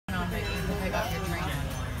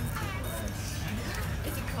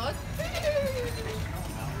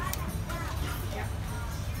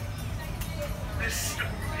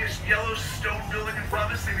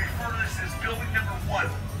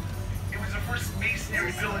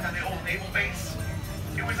secondary building on the old naval base.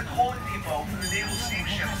 It was a coaling depot for the naval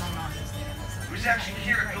steamships. It was actually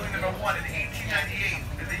here at building number 1 in 1898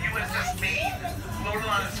 that the USS Maine loaded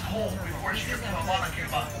on its coal before its trip to Havana came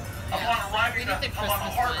up. Upon arriving at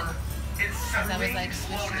Havana Harbor, it suddenly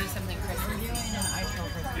exploded.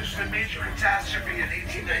 This was a major catastrophe in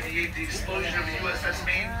 1898, the explosion of the USS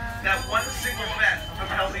Maine. That one single event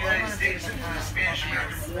propelled the United States into the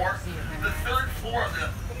Spanish-American War. The third floor of the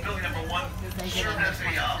building number 1 served as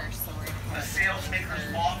a salesmaker's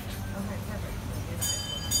loft.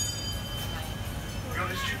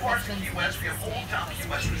 There's two parts of Key West. We have Old Town Key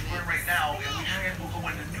West, which we're in right now, and we'll go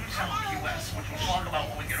into New Town Key West, which we'll talk about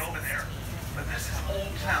when we get over there. But this is Old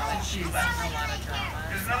Town Key West.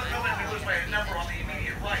 There's another building that goes by a number on the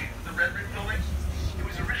immediate right, the Red Brick Building. It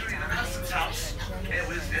was originally the Customs House.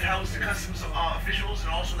 It housed the Customs officials and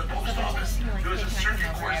also the Post Office. There was a circuit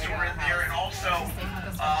courts that were in there, and also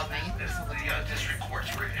the district courts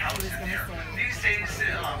were housed in there. These days, the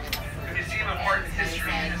Museum of Art and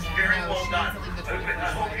History is very well done.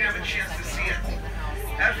 I hope you have a chance to see it.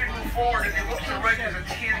 As we move forward, if you look to the right, there's a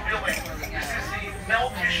tin building. This is the Mel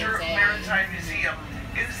Fisher Maritime Museum.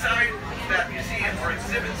 Inside that museum are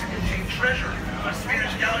exhibits that contain treasure of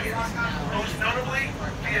Spanish galleons, most notably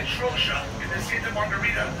the Atrocia in the Santa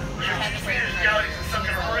Margarita, which are two Spanish galleons that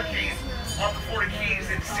sunk in a hurricane off the Florida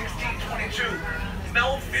Keys in 1622.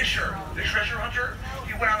 Mel Fisher, the treasure hunter,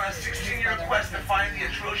 he went on a 16-year quest to find the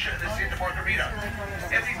Atrocia in the Santa Margarita.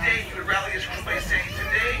 Every day he would rally his crew by saying,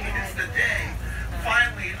 "Today is the day."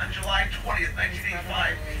 Finally, on July 20th,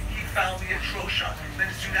 1985, he found the Atrocia.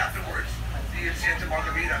 Then soon afterwards, the Santa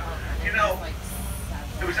Margarita. You know,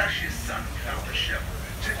 it was actually his son who found the ship.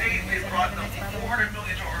 To date, they've brought them $400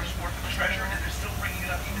 million worth of treasure, and they're still bringing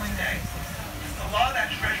it up even today. A lot of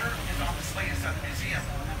that treasure is on display inside the museum.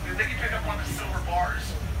 They can pick up one of the silver bars.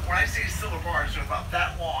 When I say silver bars, they're about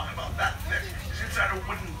that long, about that thick. It's inside a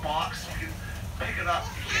wooden box. You can pick it up.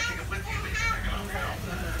 You can't take it with you, but you can pick it up, you know.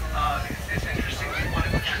 It's interesting. You want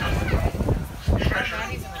to check out some treasure.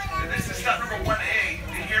 And this is stop number 1A,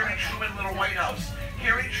 the Harry Truman Little White House.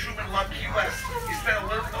 Harry Truman loved Key West. He spent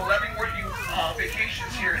 11 working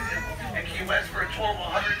vacations here in Key West for a total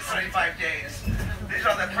of 175 days. These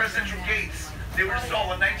are the presidential gates. They were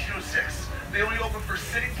installed in 1906. They only open for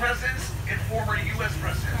sitting presidents and former U.S.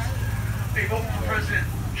 presidents. They've opened for President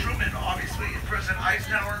Truman, obviously, and President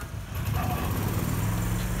Eisenhower,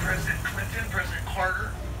 President Clinton, President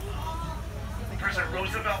Carter, President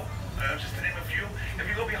Roosevelt, just to name a few. If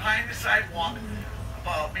you go behind the sidewalk,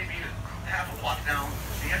 maybe half a block down,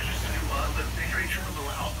 the entrance to the Harry Truman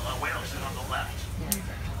White House is on the left.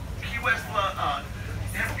 Key West,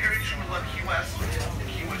 Harry Truman loved Key West.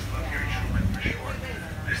 Key West loved Harry Truman for sure.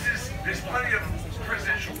 There's plenty of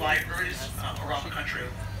presidential libraries around the country.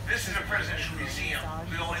 This is a presidential museum,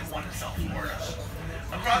 the only one in South Florida.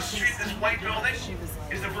 Across the street, this white building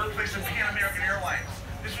is the birthplace of Pan American Airlines.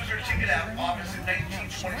 This was their ticket office in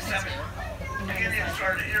 1927. Pan Am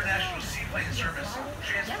started an international seaplane service,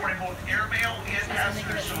 transporting both airmail and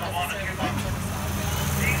passengers to Havana, Cuba.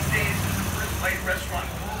 These days, there's a light restaurant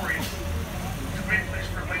and breweries. It's a great place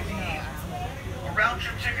for a bite to eat. A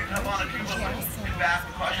round-trip ticket to Havana, Cuba and back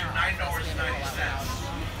would cost you $9.90.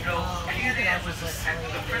 You know, Pan Am was the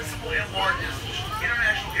principal and largest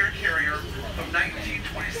international air carrier from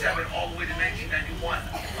 1927 all the way to 1991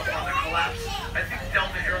 upon their collapse. I think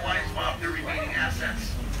Delta Airlines bought up their remaining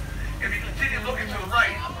assets. If you continue looking to the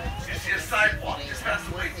right, you see a sidewalk just past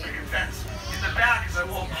the white picket fence. In the back is a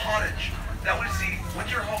little cottage. That was the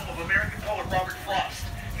winter home of American poet Robert Frost.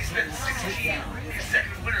 He spent 16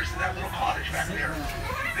 consecutive winters in that little cottage back there.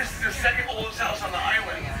 This is the second oldest house on the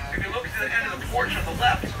island. If you look to the end of the porch on the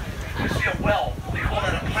left, you see a well. They call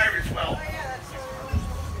that a pirate's well.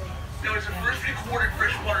 There was the first recorded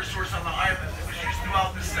freshwater source on the island. It was used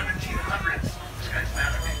throughout the 1700s. This guy's mad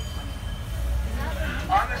at me.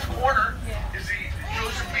 On this corner is the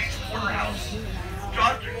Joseph Bates Porterhouse.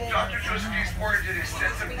 Dr. Joseph Bates Porter did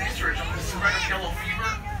extensive research on the spread of yellow fever.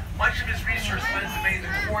 Much of his research led to many of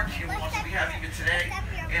the quarantine laws that we have even today,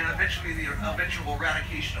 and eventually the eventual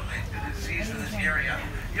eradication of the disease in this area.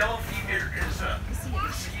 Yellow fever is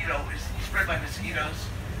spread by mosquitoes,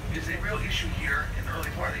 is a real issue here in the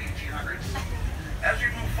early part of the 1800s. As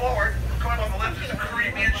we move forward, coming on the left is the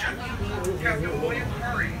Curry Mansion. Captain William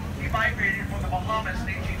Curry, he migrated from the Bahamas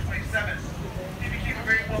in 1827. He became a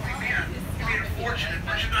very wealthy man. He made a fortune in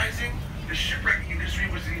merchandising. The shipwrecking industry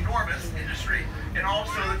was an enormous industry, and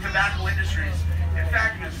also the tobacco industries. In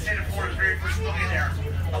fact, he was the state of Florida's very first millionaire.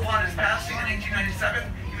 Upon his passing in 1897,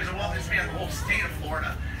 he was the wealthiest man in the whole state of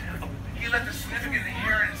Florida. He left a significant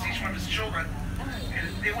inheritance to each one of his children, and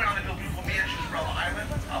they went on to build beautiful mansions around the island.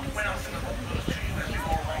 I'll point out some of those to you as we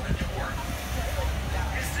go along the tour.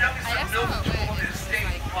 His youngest son built a tool in his estate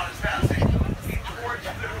upon his passing. He toured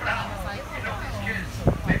to the crowd. You know these kids.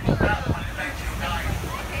 They moved out in 1909.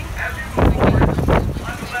 As we move forward,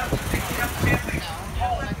 on the left is the Kemp family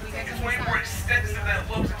home. It's way more extensive than it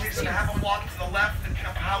looks. It takes you a half a block to the left, the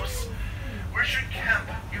Kemp house. Richard Kemp,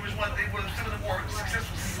 he was one of some of the more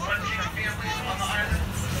successful sponging families on the island.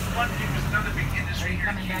 Sponging was another big industry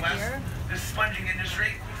here in Key West. The sponging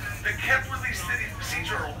industry. The Kemp released sea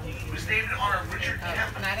turtle was named in honor of Richard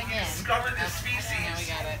Kemp. He discovered this species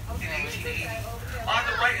in 1880. On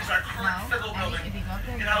the right is our current federal building.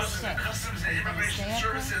 It houses the Customs and Immigration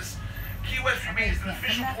Services. Key West remains the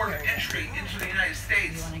official port of entry into the United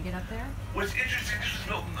States. You want to get up there? What's interesting, this was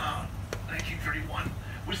built in 1931.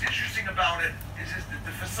 What's interesting about it is that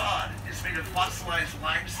the facade is made of fossilized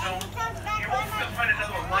limestone. You won't find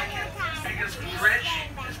another one like it because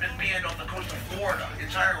dredging has been banned on the coast of Florida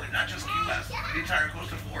entirely, not just Key West, the entire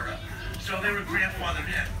coast of Florida. So they were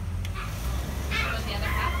grandfathered in.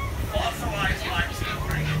 Fossilized limestone,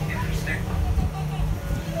 very interesting.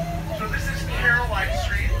 So this is Caroline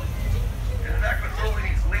Street. In the back of the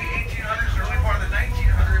early late 1800s, early part of the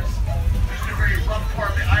 1900s, this is a very rough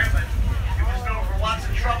part of the island. It was known for lots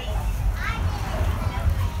of trouble.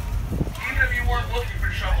 Even if you weren't looking for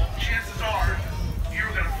trouble, chances are you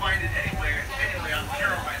were going to find it anyway on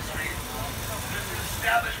Caroline Street. There's an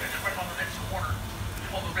establishment right on the next corner. It's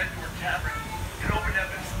called the Red Door Tavern. It opened up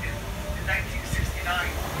in 1969.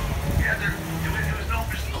 Yeah, it was known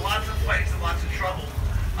for lots of fights and lots of trouble.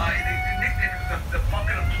 They nicknamed it the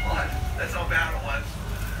bucket of blood. That's how bad it was.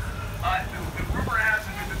 The rumor has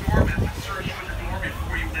it that the doorman would search for the door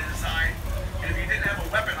before you went inside. And if you didn't have a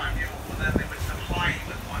weapon on you, well, then they would supply you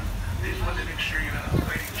with one. They just wanted to make sure you had a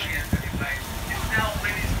fighting chance anyway. It's now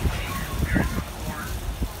Ladies Boutique. There is the corner.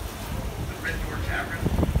 The Red Door Tavern.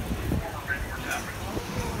 The former Red Door Tavern.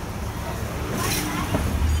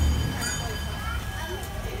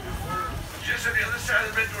 Just on the other side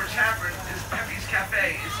of the Red Door Tavern is Pepe's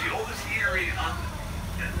Cafe. It's the oldest eatery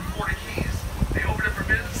in the Florida Keys. They opened up for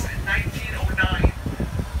business in 1909.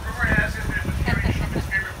 Rumor has it that it was Harry Truman's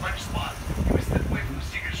favorite lunch spot. He would step away from the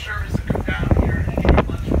Secret Service and come down here and eat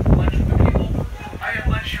lunch with the people. I had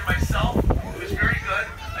lunch here myself. It was very good.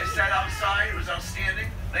 I sat outside. It was outstanding.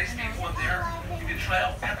 Nice people in there. You can try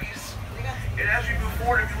out Pepe's. And as we move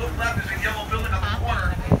forward, if you look left, there's a yellow building on the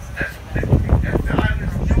corner. That's the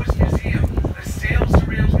island's newest museum, the Sales to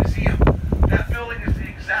Rails Museum. That building is the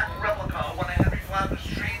exact replica of one of Henry Flavin's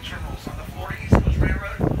train terminals on the Florida East Coast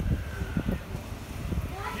Railroad.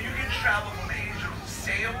 You can travel from the age of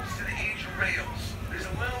sails to the age of rails. There's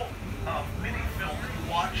a little mini film that you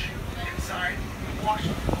watch inside. You watch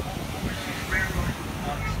the whole overseas railroad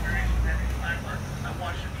experience with Henry Flavin. I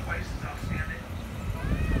watched it twice. It's outstanding.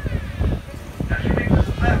 As you make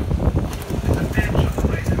this left, there's a bench on the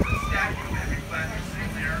right. There's a statue of Henry Flavin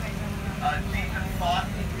sitting there, deep in thought.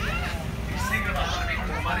 He's thinking about how to make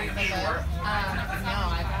more money, I'm sure.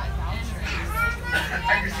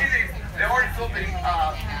 I can see they already filmed the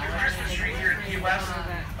Christmas tree here in Key West.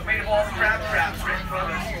 Made of all the crab traps right in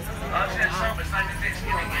front of us. It's not even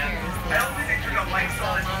Thanksgiving yet. I don't think they took out lights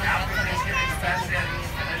on after Thanksgiving, so that's it.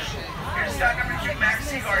 It's finished. Here's stop number 2, Max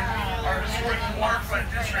Seagard, our historic waterfront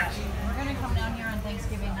district. We're going to come down here on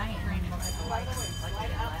Thanksgiving night and look at the lights.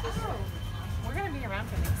 We're going to be around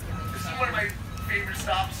for Thanksgiving. This is one of my favorite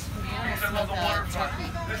stops because I love the waterfront.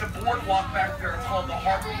 There's a boardwalk back there called the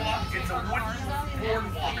Harbor Walk. It's a wooden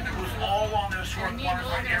boardwalk that goes all along the historic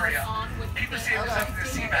waterfront area. People say there's nothing to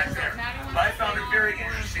see back there, but I found it very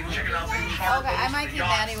interesting checking out the charcoals. Okay, I might keep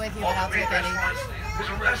Maddie with you, but I'll take Eddie.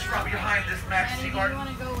 There's a restaurant behind this Max Seagard.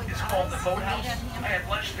 It's called the Boathouse. I had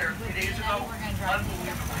lunch there 3 days ago.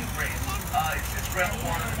 Unbelievably great. It's right on the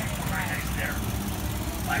water. The people are very nice there.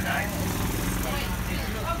 Bye, guys.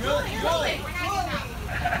 Julie.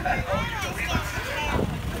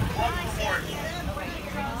 Welcome aboard.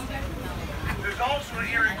 There's also an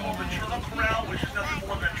area called the Turtle Corral, which is nothing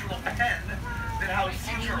more than a turtle pen that housed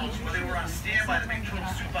sea turtles where they were on standby to make turtle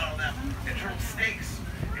soup out of them and turtle steaks.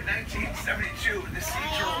 In 1972, the sea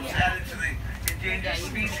turtle was added to the endangered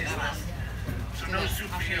species list. So no soup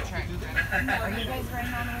for you.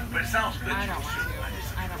 But it sounds good. I don't want to.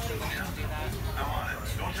 I don't think we should do that. I want it.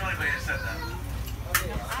 Don't tell anybody I said that.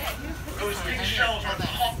 Those pink shells are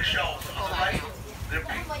conch shells on the right. They're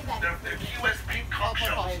Key West pink conch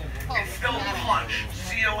shells. It's still conch,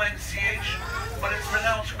 C-O-N-C-H, but it's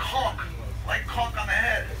pronounced conch, like conch on the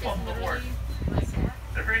head. Welcome aboard.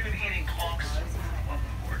 They're very good eating conchs. Welcome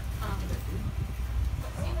aboard.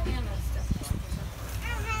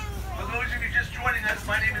 For those of you just joining us,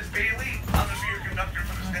 my name is Bailey. I'm going to be your conductor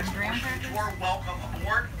for this Motion tour, welcome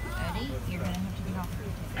aboard. Eddie, you're gonna have to get off.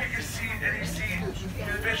 Pick a seat, any seat, do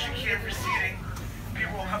the best you can for seating.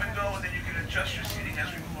 People will come and go, and then you can adjust your seating as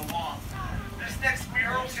we move along. This next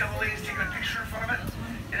mural, see how the lady's taking a picture in front of it?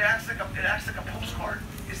 It acts like a postcard.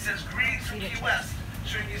 It says greetings from Key West.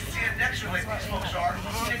 So you can stand next to it like these folks are,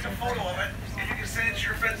 take a photo of it, and you can send it to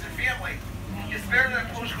your friends and family. It's better than a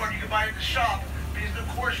postcard you can buy at the shop, because of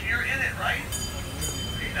course you're in it, right?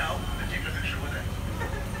 You know, and take a picture with it.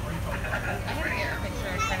 Right here.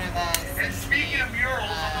 Picture in front of the. And speaking of murals,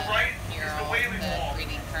 on the right is the Whaling Wall.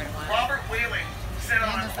 Robert Whaling sent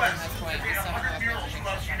on a quest to create 100 murals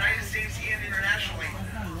across the United States and internationally.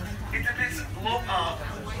 It depicts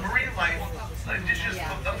marine life, indigenous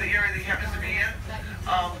of the area that he happens to be in.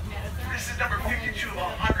 This is number 52 of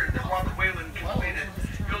 100 that Robert Whaling completed.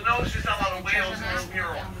 You'll notice there's not a lot of whales in this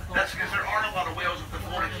mural. That's because there aren't a lot of whales at the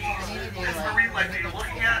Florida Keys. This marine life that you're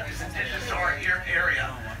looking at is indigenous to our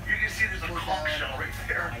area. You can see there's a conch shell right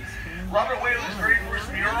there. Robert Whaling's very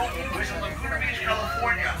first mural was in Laguna Beach,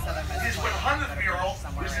 California. His 100th mural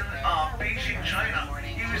was in Beijing, China.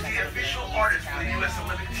 He was the official artist for the U.S.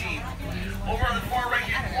 Olympic team. Over on the far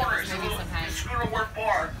right-hand corner is a little Scooter Work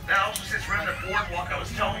bar that also sits right on the boardwalk I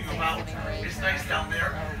was telling you about. It's nice down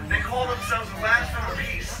there. They call themselves the last little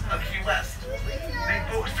piece of Key West. They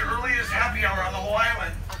boast the earliest happy hour on the whole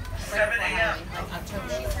island, 7 a.m.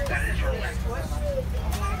 That is early.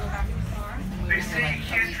 They say you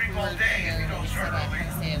can't drink all day if you don't start early.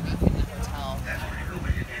 That's pretty cool.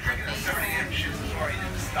 But if you're drinking at 7 a.m. shit, sorry, you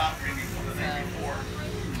need to stop drinking from the day before.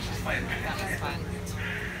 It's just my opinion.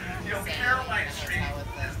 You know, Caroline Street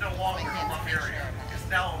is no longer a rough area. It's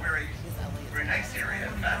now a very nice area.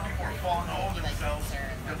 In fact, people are falling all over themselves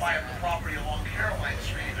to buy up the property along Caroline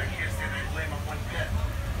Street. I can't say they blame them one bit.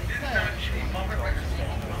 Didn't have a cheap bumper like this.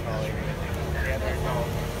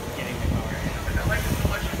 I like it so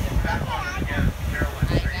much. Back on again,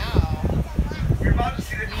 Caroline Street. You're about to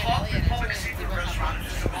see the public seafood restaurant in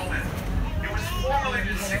just a moment. It was formerly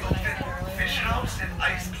the single fish house and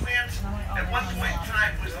ice plant. At one point in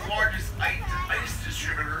time, it was the largest ice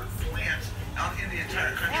distributor plant out in the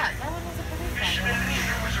entire country. Fishermen and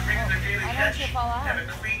shippers are bringing their daily catch, have it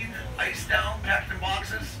cleaned, iced down, packed in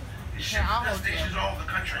boxes, and shipped to destinations all over the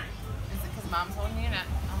country. Is it because Mom's holding you?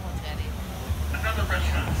 I'll hold Daddy. Another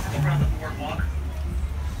restaurant sits around the boardwalk,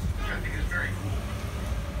 which I think is very cool.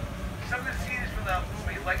 Some of the scenes from the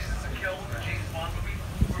movie License to Kill, the James Bond movie,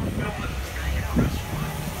 were filmed at this particular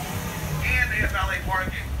restaurant. And they have valet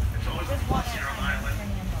parking. It's always a plus here on the island.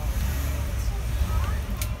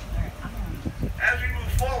 As we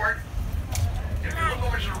move forward, if you look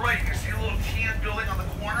over to the right, you can see a little tan building on the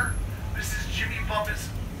corner. This is Jimmy Buffett's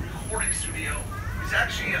recording studio. He's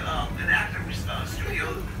actually an active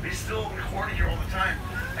studio. He's still recording here all the time.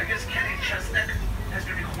 I guess Kenny Chesnick has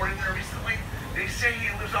been recording there recently. They say he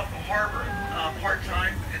lives off the harbor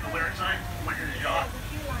part-time in the wintertime when he's his yacht.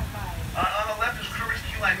 On the left is Kermit's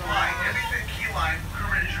Key Lime Pie. Everything Key Lime,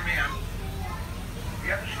 Kermit is your man.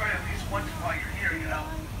 You have to try it at least once while you're here, you know.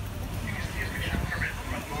 You can see a picture of Kermit in the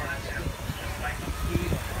front door. That's him. Just like him.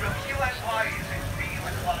 You know, Key Lime Pie is a vegan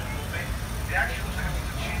like a lot of people think. It actually looks like a piece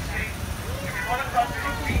of cheesecake. If you run across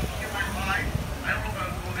any vegan Key Lime Pie, I don't know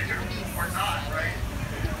if we'll make it or not, right?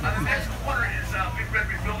 On the next corner is Big Red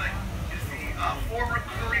Brick Building. It's the former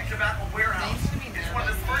Curry Tobacco Warehouse. It's one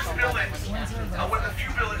of the first buildings, one of the few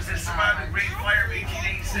buildings that survived the Great Fire of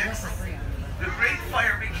 1886. The Great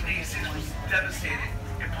Fire of 1886 was devastating.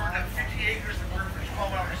 It burned up 50 acres and burned for 12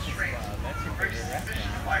 hours straight. It's a very suspicious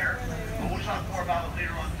fire, but we'll talk more about it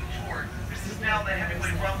later on in the tour. This is now the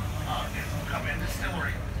Hemingway Rum Company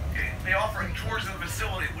Distillery. They offer tours of the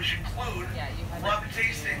facility, which include rum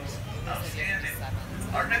tastings. Outstanding.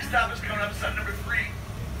 Our next stop is coming up, stop number 3.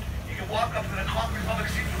 You can walk up to the Concord Public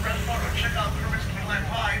Seafood Restaurant or check out Kermit's Key Lime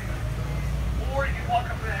Pie. Or you can walk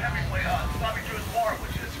up to the Hemingway Sloppy Joe's Bar,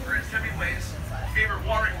 which is Ernest Hemingway's favorite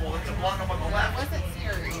watering hole. It's a block up on the left. It wasn't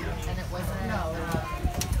serious, and it wasn't. No.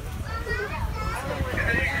 And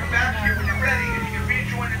then you can come back here when you're ready, and you can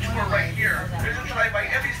rejoin the tour right here. There's a drive-by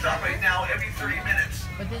every stop right now, every 30 minutes.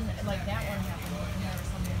 But then, like that one happened.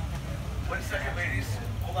 1 second, ladies.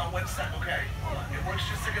 Hold on 1 second, okay? Hold on. It works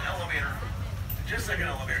just like an elevator. Just like an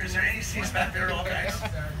elevator. Is there any seats back there at all, guys?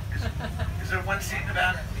 Is there one seat in the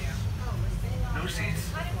back? No seats?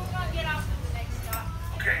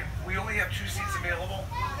 Okay, we only have 2 seats available.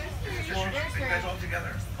 Is it just you guys all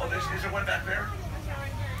together? Oh, is there one back there?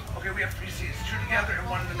 Okay, we have 3 seats. 2 together and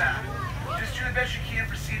 1 in the back. Just do the best you can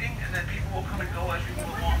for seating, and then people will come and go as we move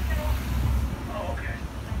along. Oh, okay.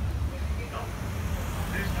 No.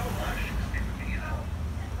 There's no rush. Stay with me, you know.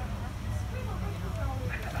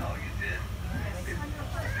 Oh, you did.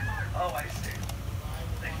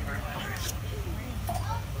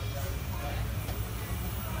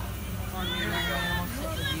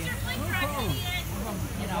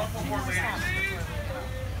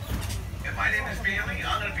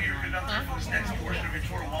 I'm going to be your conductor for this next portion of your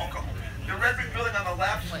tour. Welcome. The red brick building on the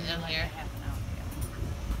left What, in here?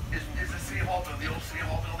 is the City Hall building, the old City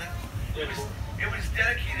Hall building. It was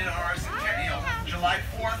dedicated on our centennial, July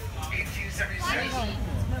 4th, 1876.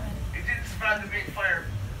 It didn't survive the big fire,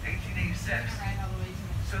 1886.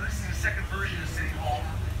 So this is the second version of City Hall.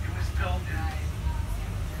 It was built in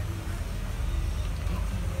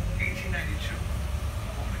 1892.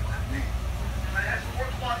 But it has 4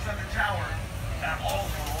 clocks on the tower, and all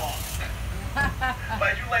of them are wrong. But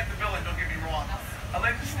I do like the building, don't get me wrong. I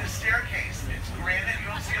like the staircase. It's granite. You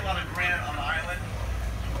don't see a lot of granite on the island.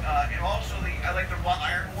 And also, I like the wrought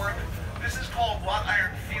iron work. This is called wrought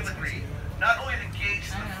iron filigree. Not only the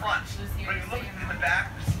gates in the front, but if you look in the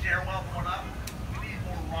back, the stairwell going up, we need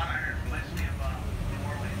more wrought iron. Reminds me of New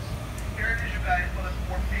Orleans. Here it is, you guys, one of the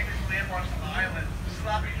more famous landmarks on the island,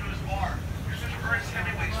 Sloppy Joe's Bar. This was Ernest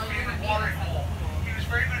Hemingway's favorite watering hole. He was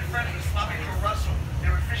very good friends with Sloppy Joe Russell. They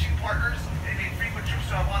were fishing partners, and they frequent trips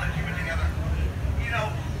to Havana, Cuba together. You know,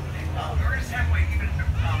 Ernest Hemingway even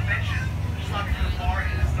mentioned Sloppy Joe's Bar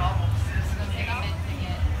in his novel, Citizen's Kane.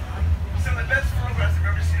 Some of the best photographs I've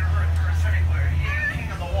ever seen of Ernest Hemingway, he ain't king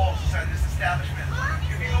on the walls inside this establishment. If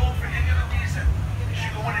you go for any other reason, you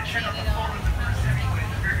should go in and check out the photos of Ernest Hemingway,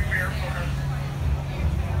 the very rare photos.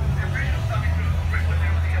 The original Sloppy Joe's brick when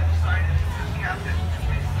there with the yellow sign, it says Captain, 2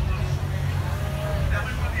 ways to lose. That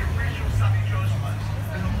was what the original Sloppy Joe's was.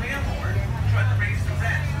 And the landlord tried to raise the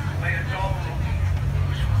rent by $1 a week,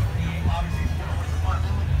 which was obviously $4 a month.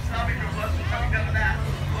 Sloppy Joe Russell coming down to that.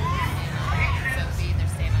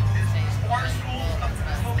 Bar school up to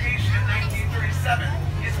this location in 1937.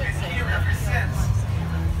 It's been here ever since.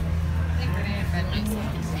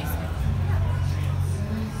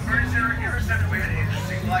 Ernest Hemingway had an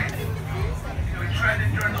interesting life. You know, he tried to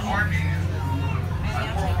join the army in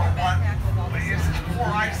World War I, but he has such poor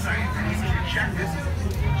eyesight that he was rejected.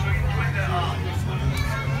 So he joined the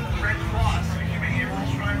Red Cross and became an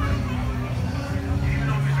ambulance driver. Even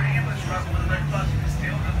though he was an ambulance driver with the Red Cross, he was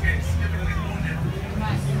still getting significantly wounded.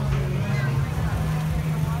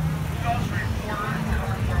 He's also a reporter and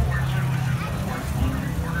covered World War II, which is of course a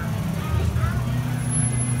reporter.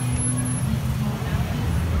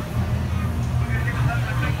 We're going to take a look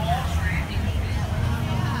at Duval Street,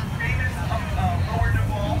 famous Lower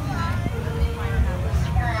Duval. This is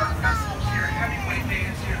where our festivals here, Hemingway Day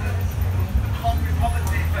is here, the Cultural Republic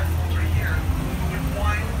Day festivals are here, with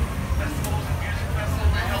wine festivals and music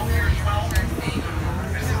festivals are held here as well.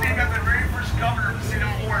 This is named after the very first governor of the state of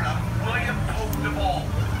Florida, William Pope Duval.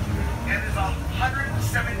 And there's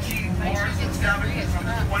 117 bars and establishments on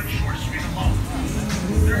this one short street alone.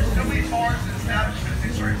 There's so many bars and establishments,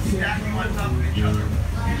 they sort of stacking on top of each other.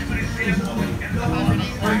 Here's a good example in the hall on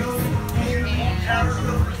the right. Here's the Old Tavern on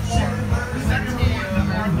the first floor. The second floor is the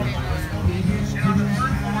bar on the left. And on the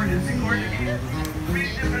third floor is the going to be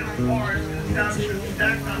 3 different bars and establishments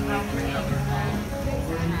stacked on top of each other.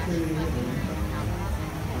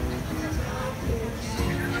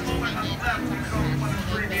 Here's a moment on the left to come one of the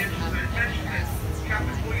 3 mansions that I mentioned it,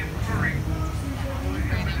 Captain William Curry.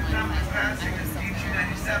 At the time of his passing in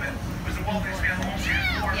 1897, was the wealthiest man in the whole state of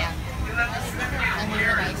Florida. He left a significant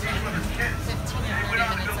inheritance to each one of his kids. And he went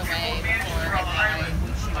on to build 2 mansions around the island.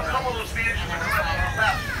 A couple of those mansions were on our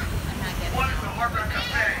left. One is the Hard Rock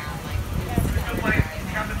Cafe. It was built by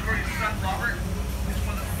Captain Curry's son, Robert. It's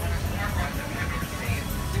one of the oldest Hard Rocks that we have ever seen.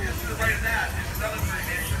 And to the right of that is another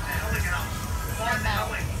mansion, the Helling House. Lord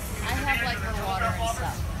Helling. I have like the water and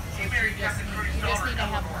stuff. He married Captain Curry's daughter,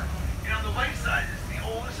 Eleanor. And on the right side is the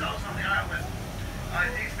oldest house on the island.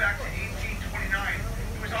 It dates back to 1829.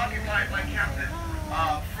 It was occupied by Captain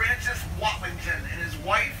Francis Watlington and his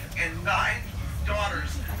wife and 9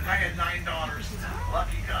 daughters. The guy had 9 daughters.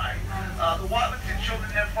 Lucky guy. The Watlington children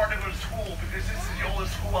didn't have far to go to school because this is the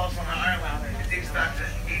oldest schoolhouse on the island. It dates back to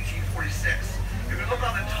 1846. If you look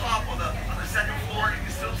on the top on the second floor, you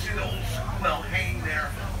can still see the old school bell hanging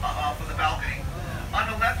there from the balcony. On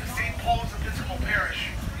the left is St. Paul's Episcopal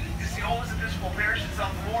Parish. It's the oldest Episcopal parish in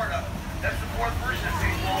South Florida. That's the 4th version of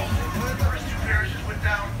St. Paul's. The first 2 parishes went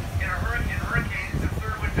down in a hurricane. The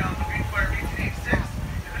 3rd went down in the Great Fire of 1886.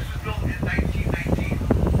 And this was built in 1919.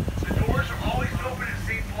 The doors are always open in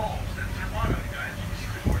St. Paul's. That's their motto, you guys. You can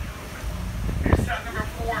see the doors are open. Here's set number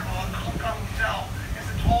 4 in the Hotel. It's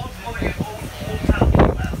the tallest building in Old Town Key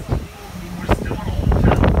West. We're still in Old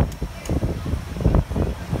Town.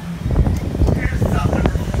 Here's stop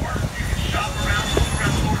number 4. You can shop around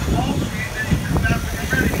Lower Wall Street.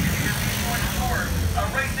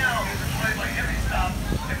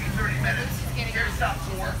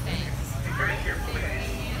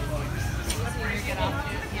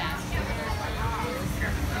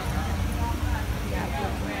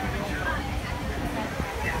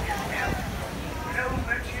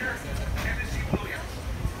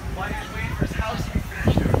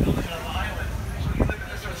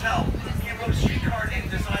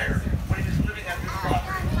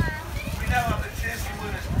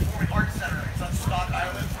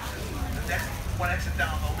 one exit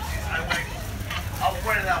down the overseas highway. I'll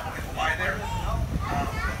point it out when we go by there.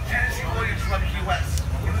 Tennessee Williams left Key West.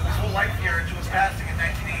 He lived his whole life here until his passing in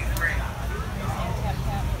 1983.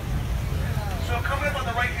 So coming up on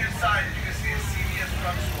the right-hand side, as you can see, a CVS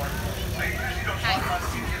drugstore. I usually don't talk about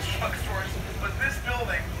CVS drugstores, but this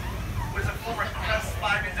building was a former Crest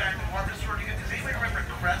 5 and dime department store. Does anybody remember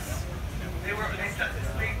Crest? They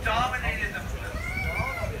dominated the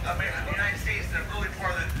United States in the early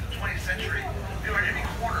part of the 20th century. They were in every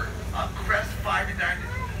corner of Crest 5 and dime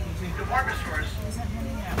department stores.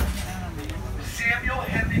 Samuel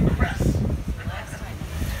Henry Crest. And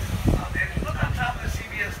if you look on top of the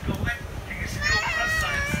CVS building, you can see the old Crest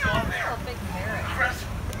sign still up there. Crest,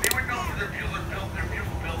 they were known for their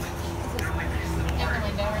beautiful buildings. They're like pieces of art.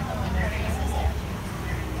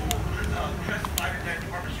 Crest 5 and dime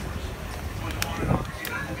department stores was on and off. You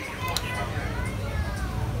know, movie and watch from there.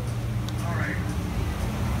 All right.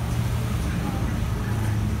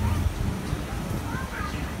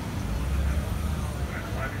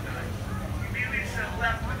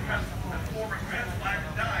 Left with the former Crest 5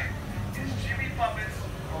 and dime is Jimmy Buffett's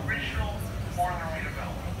original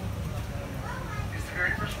Margaritaville. It's the very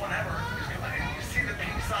first one ever. You see the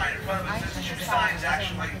pink sign in front of it. There's two signs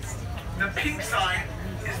actually. The pink sign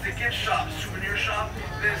is the gift shop, souvenir shop.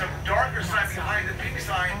 There's a darker sign behind the pink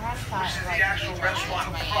sign, which is the actual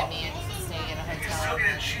restaurant pub. You can still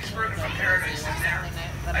get a cheeseburger from Paradise in there.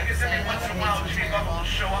 I guess every once in a while Jimmy Buffett will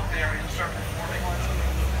show up there and start performing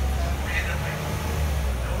randomly.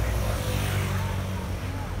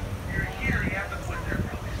 Here you have to put their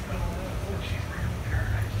probably stuff. Cheeseburger from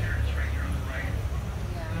Paradise here. It's right here on the right.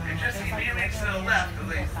 And just immediately to the left of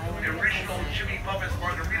the original Jimmy Buffett's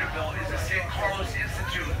Margaritaville is the San Carlos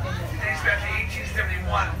Institute. It dates back to 1871.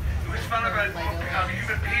 It was founded by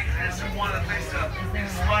human patriots who wanted a place to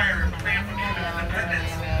inspire and plan for Cuban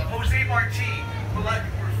independence. Jose Marti, who a lot of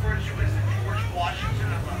people refer to as the George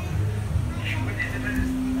Washington of Cuban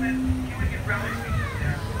independence movement, he would give rallies speeches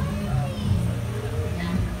there.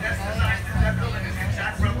 That's designed, that building is the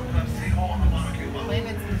exact replica of City Hall in Havana, Cuba.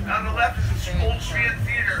 On the left is the old Strand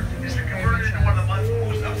Theater. It's been converted into one of the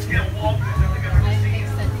most upscale Walgreens I think I've ever seen.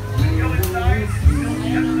 When you go inside, it's still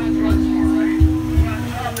the drugstore, right? On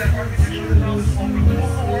top of that architecture, the top is called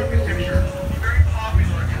local architecture. Very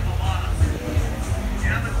popular in Havana.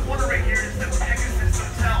 And on the corner right here is the Pegasus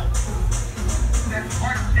Hotel. That's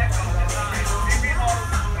Art Deco design. They remodeled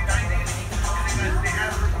in the 90s, and they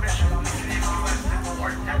have permission from the city of US to go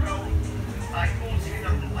Art Deco. You won't see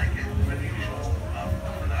nothing like it, unusual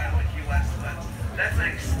for the island of US, but that's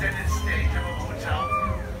an extended stay type of a hotel.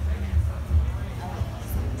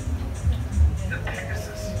 The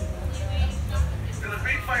Pegasus. Now, the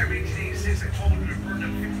Great Fire of 1886, I told you, burned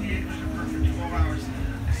up 50 acres of earth for 12 hours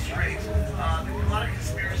straight. There's a lot of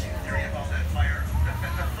conspiracy theory about that fire.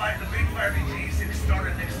 The Great Fire of 1886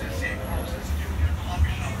 started next to the San Carlos Institute, a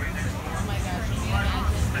coffee shop right next door. Oh my gosh, There's a lot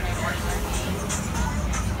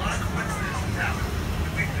of coincidences happen.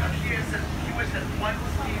 He was at one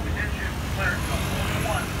steam engine flare truck,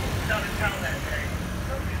 one, down in town that day, in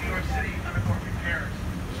New York City, undergoing repairs.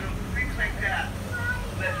 So things like that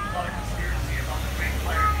led to a lot of conspiracy about the Great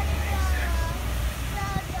Fire of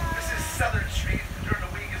 1886. This is Southern Street. During the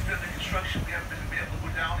week, it's been under construction. We haven't been able to go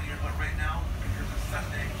down here, but right now, because it's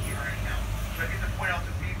Sunday here right now. So I get to point out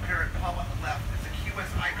the Big Parrot Pub on the left. It's a Key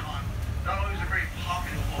West icon. Not only is it a very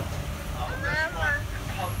popular local restaurant and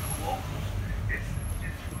pub for locals, it's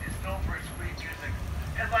known for its great music.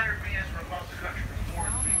 Headliner bands from across the country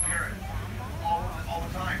perform Big Parrot all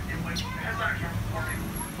the time. And when headliners are performing,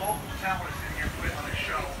 local talent is in here putting on a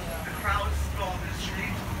show. The crowds go on the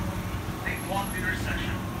street. They walk the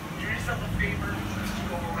intersection. Do yourself a favor, just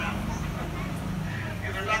go around.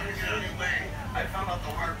 Because they're not going to get out of the way. I found out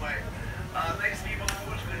the hard way. Nice people, the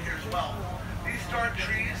food's good here as well. These dark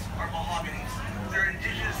trees are mahoganies. They're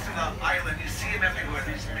indigenous to the island. You see them everywhere,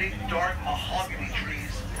 these big, dark mahogany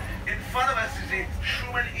trees. In front of us is a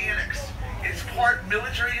Truman Annex. It's part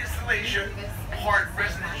military installation, part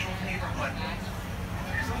residential neighborhood.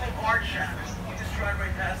 There's a little art shack. You just drive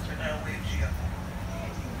right past it and I'll wave to you.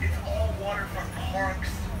 It's all waterfront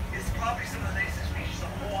parks. It's probably some of the nicest beaches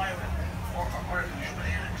on the whole island, or part of the Truman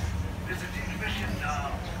Annex. There's a decommissioned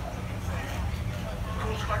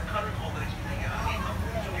Coast Guard cutter called the Ingham.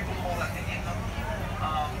 So people call that the Ingham.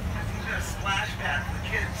 There's even a splash pad for the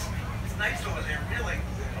kids. It's nice over there, really.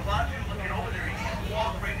 A lot of people looking over there, you can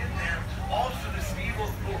walk right in there. Also, the speedboat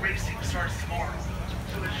racing starts tomorrow.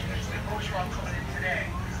 So there's the boats are all coming in today.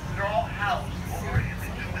 They're all housed over in the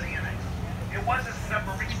Truman Annex. It was a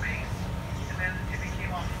submarine base, and then it became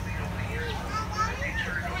obsolete over the years. They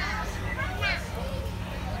turned it over to the city of Key West.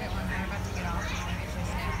 Look at one, I'm about to get off.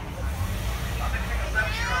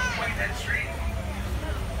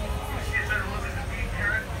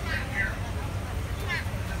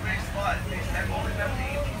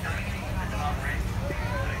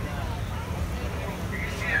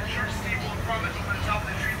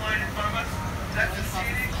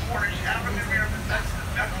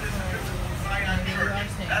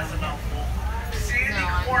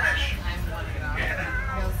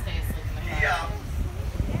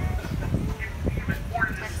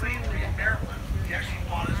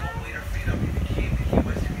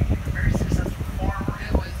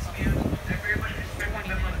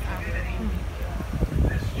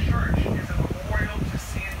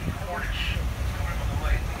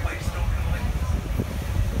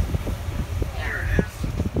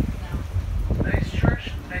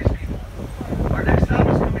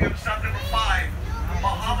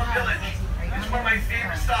 one of my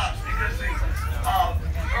favorite stops because the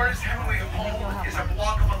Ernest Hemingway home is a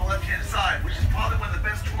block up on the left-hand side, which is probably one of the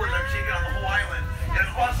best tours I've taken on the whole island. And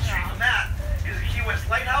across the street from that is the Key West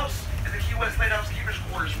Lighthouse and the Key West Lighthouse Keepers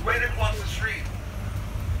Quarters right across the street.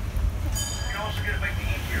 You can also get a bite to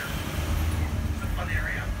eat here. It's a fun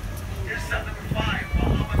area. Here's step number 5,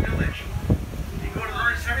 Bahama Village. You go to the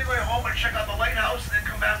Ernest Hemingway home and check out the lighthouse, and then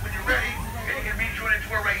come back when you're ready, and you can rejoin a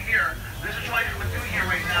tour right here. There's a trolley coming through here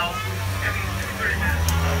right now, every 30 minutes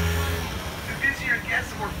or so. The busier it gets,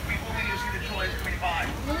 the more frequently you see the trolleys coming by.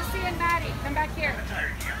 Lucy and Maddie, come back here. I'm a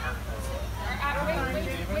tired camper.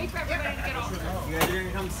 Wait for everybody to get off. You guys are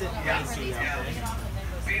gonna come sit in the seat out there.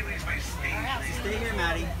 Bailey's my stage name. Stay here,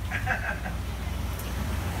 Maddie.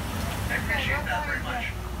 I appreciate that very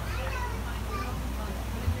much.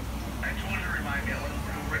 I told her to remind me, I would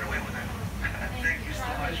go right away with it. Thank you so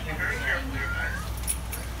much. Be very careful here, guys.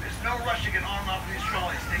 There's no rush to get on and off of these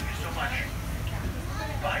trolleys. Thank you so much.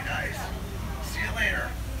 Bye, guys. See you later.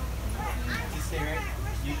 You stay right.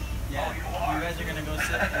 Yeah. Oh, you are. You guys are gonna go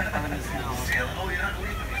sit in front of us now. See you. Oh, you're not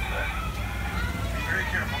leaving me. Good. Be very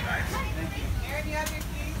careful, guys. Thank you. Aaron, you have your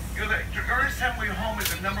keys? You know, the Ernest Hemingway home is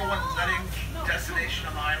the #1 wedding destination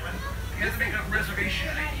on the island. You have to make a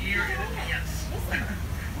reservation a year in advance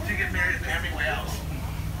to get married at the Hemingway house.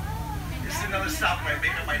 This is another stop where I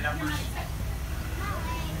make up my numbers.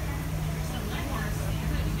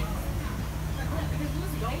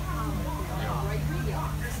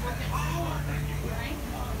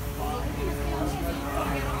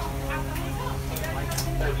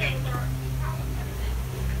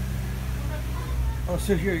 Oh,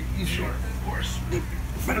 so here, you Sure, of course.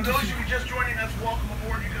 For those of you just joining us, welcome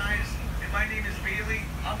aboard, you guys. And my name is Bailey.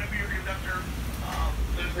 I'm going to be your conductor.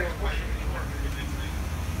 There's next question.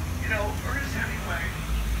 You know, Ernest Hemingway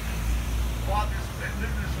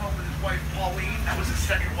lived in his home with his wife, Pauline. That was his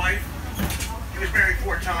second wife. He was married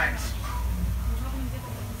 4 times.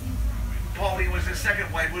 Pauline was his second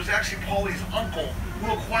wife. It was actually Pauline's uncle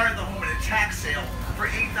who acquired the home in a tax sale for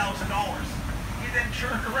 $8,000. He then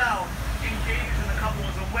turned around, engaged in the couple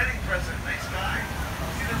as a wedding present. Nice guy.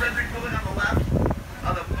 See the red brick building on the left?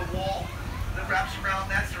 The wall that wraps around,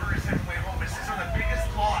 that's the Ernest Hemingway home. It sits on the biggest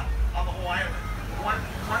lot on the whole island. One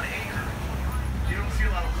acre. You don't see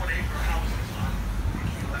a lot of 1-acre houses on the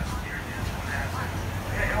Key West here. This one has it.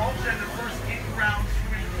 It also had the first in-ground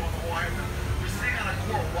swimming pool on the whole island. We're sitting on a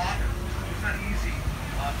coral rock. It's not easy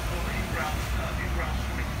to build an in-ground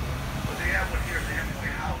swimming pool. But they have one here at the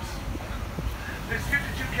Hemingway house. There's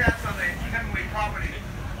 52 cats on the Hemingway property.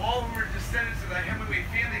 All of them are descendants of the Hemingway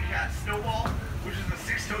family cat, Snowball, which is a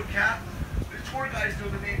 6-toed cat. The tour guides know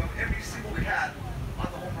the name of every single cat on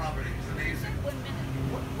the whole property. It's amazing.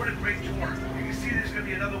 What a great tour. You can see there's going to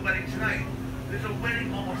be another wedding tonight. There's a wedding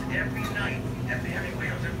almost every night at the Hemingway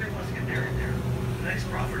house. Everybody wants to get married there. Nice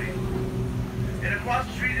property. And across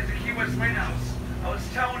the street is the Key West Lighthouse. I was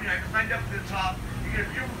telling you, I climbed up to the top. You get a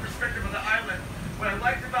beautiful perspective of the island. What I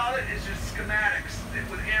liked about it is just schematics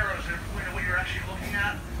with arrows and what you're actually looking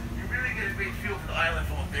at. You really get a great feel for the island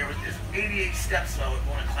from up there. There's 88 steps though if you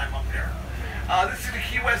want to climb up there. This is the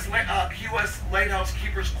Key West Lighthouse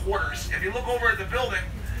Keepers Quarters. If you look over at the building,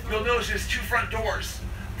 you'll notice there's 2 front doors.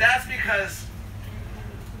 That's because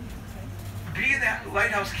being that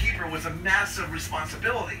lighthouse keeper was a massive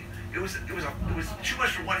responsibility. It was too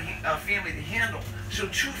much for one family to handle. So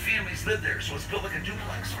 2 families lived there. So it's built like a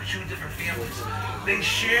duplex for 2 different families. They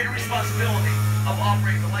shared the responsibility of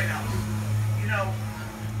operating the lighthouse. You know,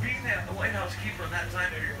 being that the lighthouse keeper in that time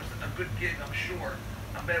period was a good gig, I'm sure.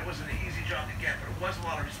 I bet it wasn't an easy job to get, but it was a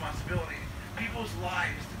lot of responsibility. People's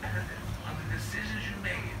lives depended on the decisions you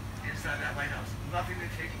made inside that lighthouse. Nothing to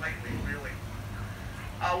take lightly, really.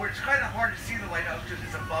 Where it's kind of hard to see the lighthouse because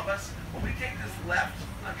it's above us. When we take this left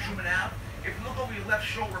on Truman Ave, if you look over your left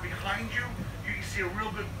shoulder behind you, you can see a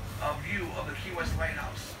real good view of the Key West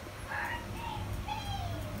Lighthouse.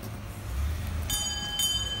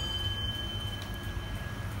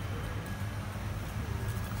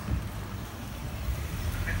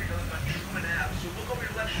 So look over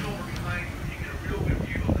your left shoulder behind you, and you get a real good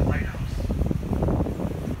view of the lighthouse.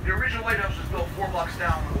 The original lighthouse was built 4 blocks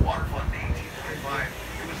down on the waterfront in 1825.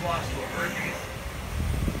 It was lost to a hurricane.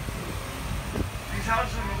 These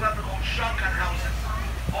houses on the left are called shotgun houses.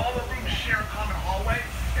 All the rooms share a common hallway,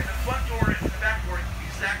 and the front door and the back door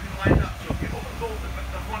exactly lined up. So if you open both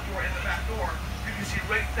the front door and the back door, you can see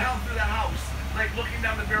right down through the house, like looking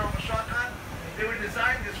down the barrel of a shotgun. They were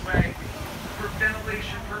designed this way for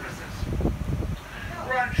ventilation purposes.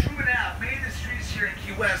 We're on Truman Ave. Many of the streets here in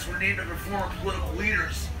Key West were named after former political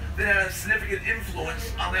leaders that had a significant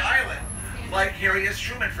influence on the island. like Harry S.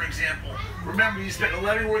 Truman, for example. Remember, he spent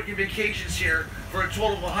 11 working vacations here for a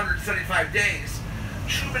total of 175 days.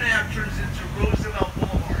 Truman Ave turns into Roosevelt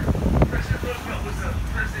Boulevard. President Roosevelt was the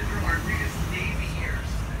president during our biggest Navy years.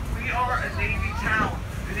 We are a Navy town.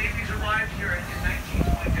 The Navy's arrived here in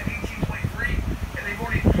 1823, and they've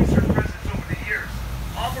already increased their presence over the years.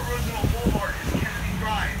 Off of Roosevelt Boulevard is Kennedy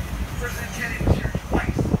Drive. President Kennedy was here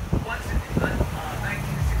twice. Once in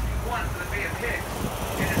 1961 for the Bay of Pigs,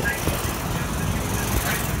 and in 1962 for the Cuban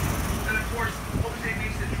Crisis. Then, of course, Jose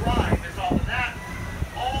Mesa Drive is all of that.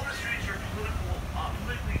 All the streets are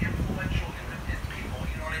politically influential in people,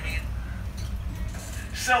 you know what I mean?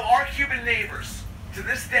 So our Cuban neighbors, to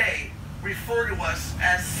this day, refer to us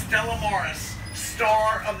as Stella Maris,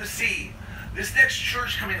 Star of the Sea. This next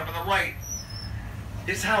church coming up on the right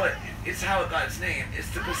is how it got its name. It's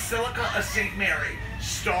the Basilica of St. Mary,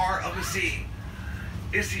 Star of the Sea.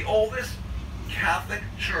 It's the oldest Catholic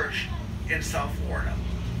church in South Florida.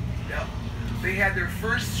 Yep. They had their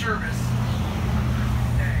first service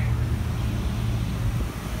today.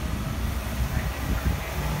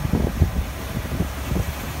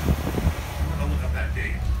 I'm gonna look up that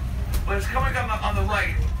date. But it's coming up on the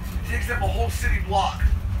right. It takes up a whole city block.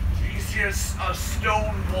 You can see a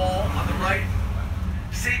stone wall on the right.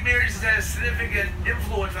 St. Mary's has had a significant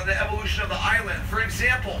influence on the evolution of the island. For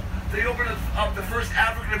example, they opened up the first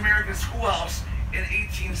African-American schoolhouse in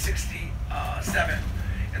 1867.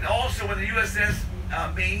 And also when the USS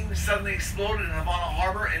Maine suddenly exploded in Havana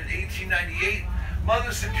Harbor in 1898,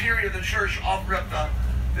 Mother Superior of the church offered up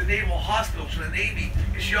the Naval Hospital to the Navy.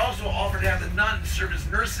 And she also offered to have the nuns serve as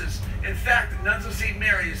nurses. In fact, the nuns of St.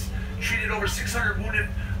 Mary's treated over 600 wounded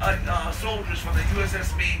soldiers from the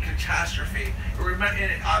USS Maine catastrophe. It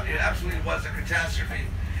absolutely was a catastrophe.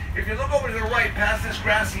 If you look over to the right, past this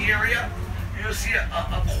grassy area, you'll see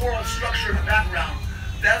a coral structure in the background.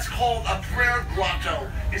 That's called a prayer grotto.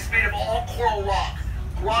 It's made of all coral rock.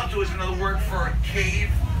 Grotto is another word for cave.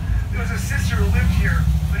 There was a sister who lived here.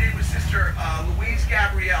 Her name was Sister Louise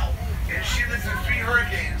Gabrielle, and she lived through 3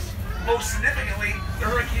 hurricanes. Most significantly, the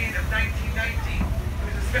hurricane of 1919. It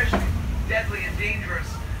was especially deadly and dangerous.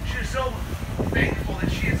 She was so thankful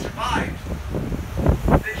that she had survived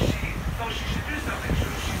that she felt she should do something. So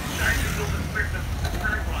she decided to build the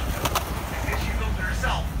prayer grotto, and she built it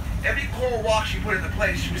herself. Every coral rock she put into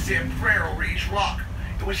place, she would say a prayer over each rock.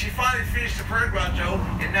 And when she finally finished the prayer grotto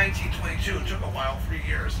in 1922, it took a while, 3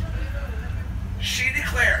 years, she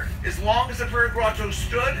declared, as long as the prayer grotto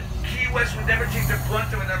stood, Key West would never take the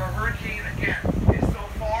brunt of another hurricane again. And so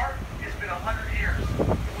far, it's been 100 years.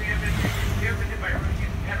 We have been hit by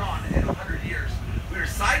hurricane head-on in 100 years. We were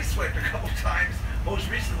sideswiped a couple times, most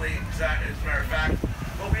recently, as a matter of fact,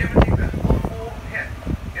 but we haven't taken a full hit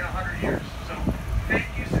in 100 years. So thank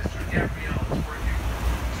you, Sister Gabrielle, for you.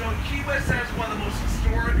 So Key West has one of the most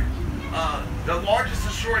historic, the largest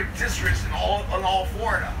historic districts in all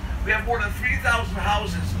Florida. We have more than 3,000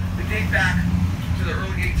 houses that date back to the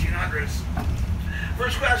early 1800s.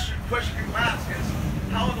 First question people ask is,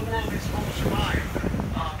 how in the world these homes survived,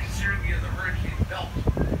 considering we have the hurricane belt?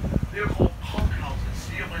 They were called conch houses,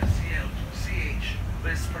 C-O-N-C-H,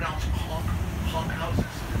 but it's pronounced conch houses.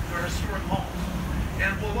 They're historic homes.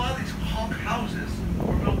 And a lot of these conch houses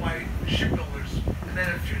were built by shipbuilders, and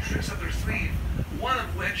then a few tricks up their sleeve, one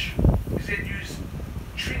of which is they'd use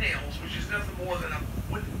tree nails, which is nothing more than a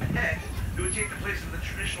wooden peg that would take the place of the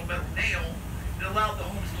traditional metal nail, and allowed the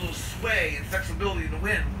homes a little sway and flexibility in the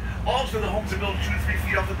wind. Also, the homes are built 2 to 3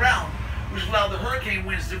 feet off the ground, which allowed the hurricane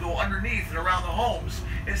winds to go underneath and around the homes,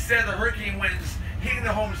 instead of the hurricane winds hitting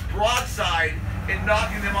the homes broadside and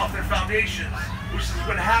knocking them off their foundations, which is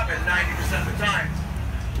what happened 90% of the time.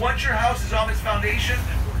 Once your house is off its foundation,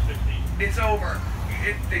 it's over.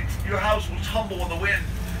 Your house will tumble in the wind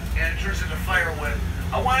and it turns into firewood.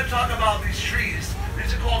 I want to talk about these trees.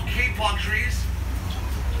 These are called kapok trees.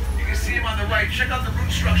 You can see them on the right. Check out the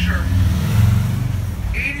root structure.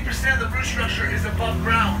 80% of the root structure is above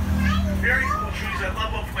ground. Very cool trees. I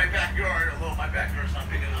love them for my backyard, although my backyard's not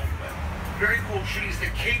big enough, but very cool trees.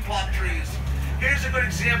 The kapok trees. Here's a good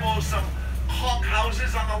example of some conch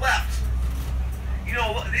houses on the left. You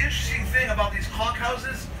know, the interesting thing about these conch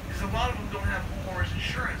houses is a lot of them don't have homeowners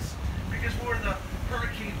insurance, because we're in the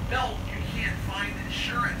hurricane belt, you can't find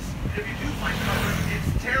insurance. And if you do find coverage, it's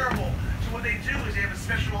terrible. So what they do is they have a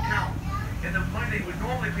special account, and the money they would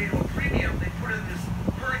normally pay to a premium, they put in this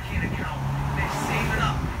hurricane account. They save it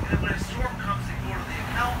up, and then when a storm comes, they go to the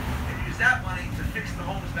account and use that money to fix the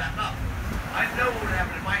homes back up. I know what would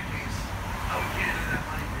happen in my case. I would get into that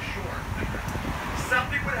money for sure.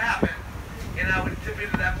 Something would happen, and I would tip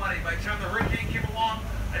into that money. By the time the hurricane came along,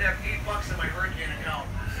 I'd have $8 in my hurricane account.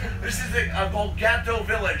 This is a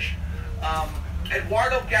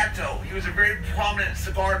Eduardo Gatto. He was a very prominent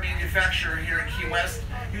cigar manufacturer here in Key West.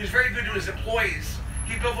 He was very good to his employees.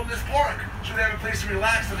 He built them this park so they have a place to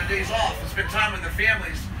relax on their days off and spend time with their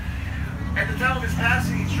families. At the time of his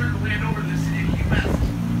passing, he turned the land over to the city of Key West.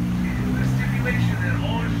 The stipulation that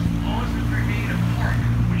always remain a park,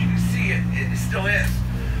 which you can see it still is.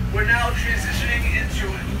 We're now transitioning into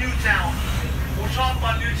Newtown. We'll talk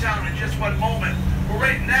about Newtown in just one moment. But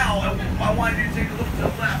right now, I want you to take a look to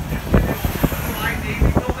the left. The Flying Navy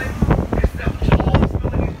building is the tallest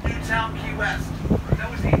building in Newtown, Key West. That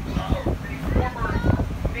was the former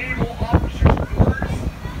naval officer's quarters,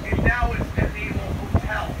 and now it's a naval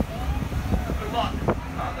hotel. Good luck.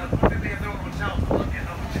 They have their own hotels. Good luck getting a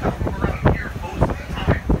hotel room around here most of the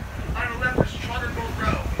time. On the left is Trolley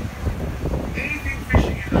Row. Anything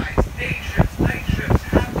fishing, you guys. Day trips, night trips,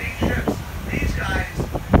 half-day trips. These guys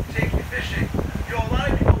take you fishing. You know, a lot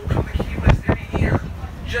of people will come to Key West every year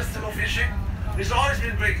just to go fishing. There's always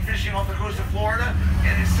been great fishing off the coast of Florida,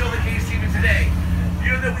 and it's still the case even today.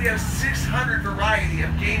 You know that we have 600 variety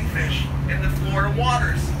of game fish in the Florida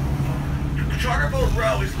waters. Charter Boat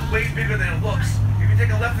Row is way bigger than it looks. If you take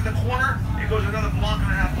a left in the corner, it goes another block and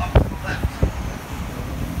a half up to the left.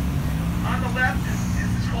 On the left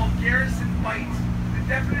is called Garrison Bight. The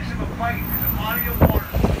definition of a bight is a body of water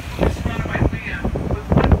surrounded by land with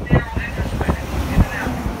one narrow entrance way that goes in and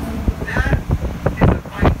out. That is a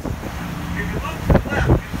bight. If you look to the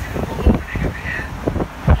left, you see the little opening at the end,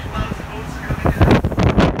 which allows the boats to come in and out.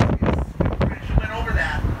 Bridge went over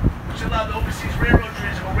that, which allowed the overseas railroad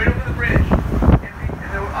trains to go right over the bridge.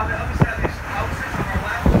 And on the other side of these houses on our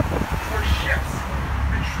left were ships.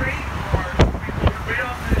 The train cars would be loaded right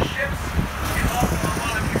off to the ships and off to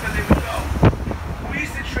Havana because they would go. We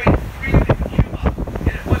used to trade freely to Cuba,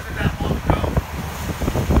 and it wasn't that long ago.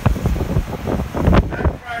 Back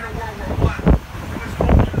prior to World War I, it was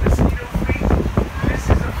home to the Mosquito fleet. This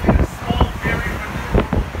is a fleet of small, very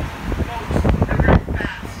maneuverable boats. They're very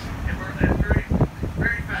fast and very,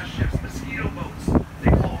 very fast ships. Mosquito boats,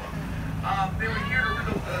 they call them. They were here to rid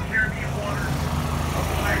the Caribbean waters of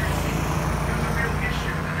piracy. It was a real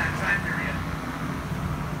issue in that time period.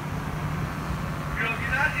 You know, if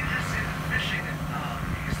you're not interested in fishing, you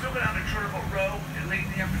can still go down to Charter Boat Row and late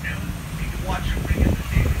in the afternoon. You can watch them bring in the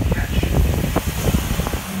daily catch.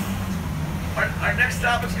 Our next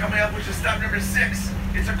stop is coming up, which is stop number 6.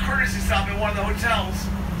 It's a courtesy stop at one of the hotels.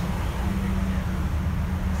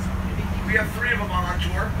 We have 3 of them on our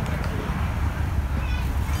tour.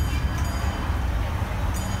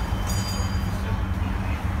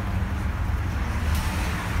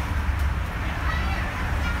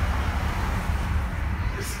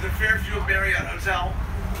 This is the Fairfield Marriott Hotel.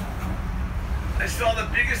 I saw the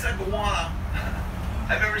biggest iguana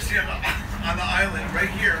I've ever seen on the island right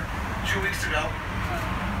here 2 weeks ago.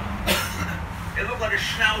 It looked like a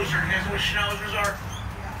schnauzer. You guys know what schnauzers are?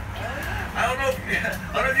 I don't know if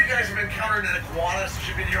you guys have encountered an iguana since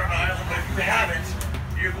you've been here on the island, but if you haven't,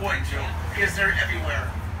 you're going to, because they're everywhere.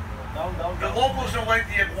 The locals don't like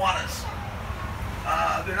the iguanas.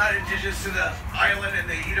 They're not indigenous to the island, and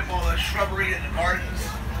they eat up all the shrubbery and the gardens.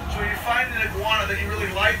 So if you find an iguana that you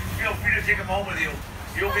really like, feel free to take them home with you.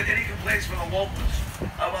 You don't get any complaints from the locals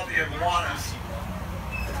about the iguanas.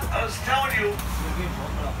 I was telling you,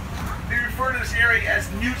 they refer to this area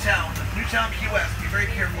as Newtown, Key West. Be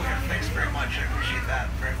very careful here. Thanks very much. I appreciate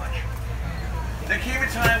that very much. There came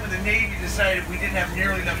a time when the Navy decided we didn't have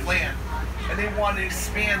nearly enough land, and they wanted to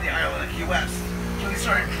expand the island of Key West. So they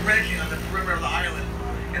started dredging on the perimeter of the island,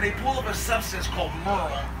 and they pulled up a substance called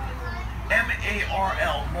marl,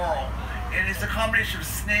 M-A-R-L, marl, and it's a combination of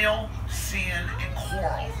snail, sand, and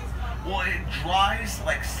coral. Well, it dries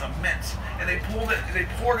like cement, and they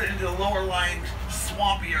poured it into the lower lying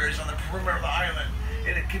swampy areas on the perimeter of the island,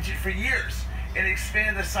 and it continued for years, and it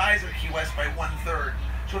expanded the size of Key West by 1/3.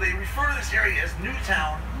 So they refer to this area as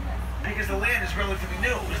Newtown because the land is relatively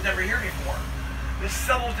new. It was never here before. There's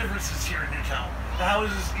subtle differences here in Newtown. The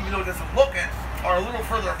houses, even though it doesn't look it, are a little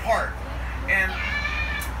further apart, and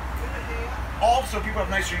also people have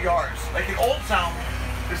nicer yards. Like in Old Town,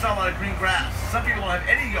 there's not a lot of green grass. Some people don't have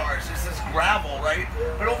any yards. It's just gravel, right?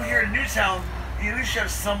 But over here in Newtown, you at least have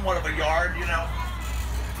somewhat of a yard, you know.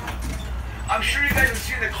 I'm sure you guys have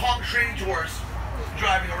seen the Conch train tours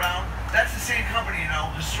driving around. That's the same company, you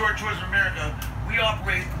know, Historic Tours of America. We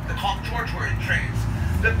operate the Conch tour trains.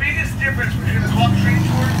 The biggest difference between the Conch train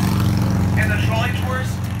tours and the trolley tours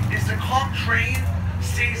is the Conch train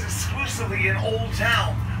stays exclusively in Old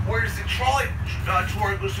Town, whereas the trolley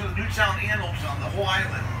tour goes through the Newtown and Old Town, the whole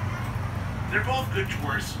island. They're both good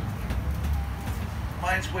tours.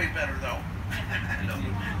 Mine's way better though.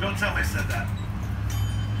 Don't tell me I said that.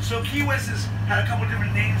 So Key West has had a couple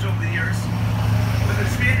different names over the years. When the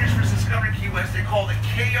Spaniards first discovered Key West, they called it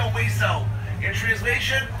Cayo Hueso. In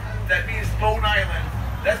translation, that means Bone Island.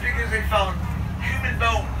 That's because they found human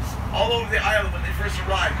bones all over the island when they first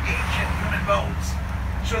arrived, ancient human bones.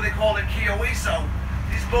 So they called it Cayo Hueso.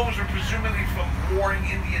 These bones were presumably from warring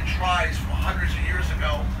Indian tribes from hundreds of years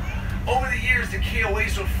ago. Over the years, the Cayo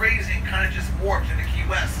Hueso phrasing kind of just morphed into Key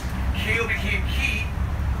West. Cayo became Key,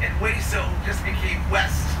 and Hueso just became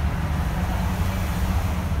West.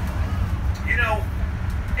 You know,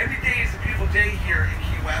 every day is a beautiful day here in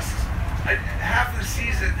Key West. Half of the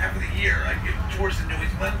season, half of the year, I get tours in New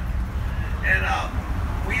England, and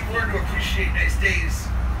we've learned to appreciate nice days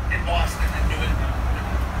in Boston and New England.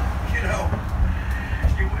 You know,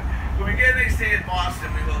 when we get a nice day in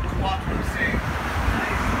Boston, we will walk and say,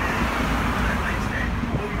 nice day.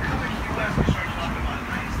 When we come to Key West, we start talking about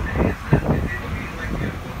nice days, and they feel like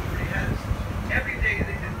we have pretty heads. Every day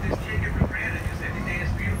they just take it for granted because every day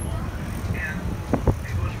is beautiful, and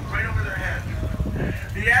it goes right over their head.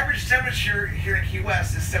 The average temperature here in Key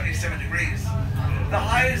West is 77 degrees. The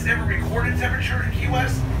highest ever recorded temperature in Key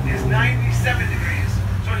West is 97 degrees.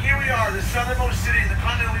 So here we are, the southernmost city in the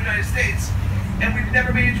continental United States, and we've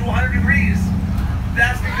never made it to 100 degrees.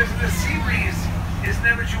 That's because the sea breeze is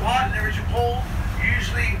never too hot, never too cold,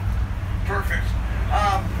 usually perfect.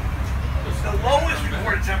 The lowest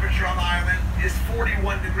recorded temperature on the island is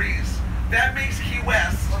 41 degrees. That makes Key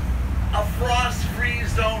West a frost-free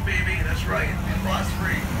zone, baby. That's right,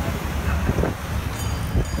 frost-free.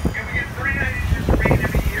 And we get 39 inches of rain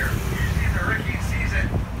every year, usually in the hurricane season.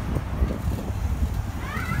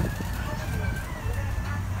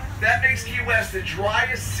 That makes Key West the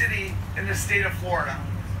driest city in the state of Florida.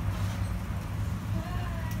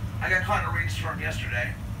 I got caught in a rainstorm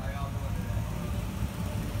yesterday.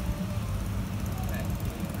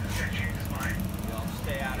 He's gonna change his mind. Y'all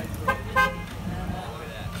stay out of it.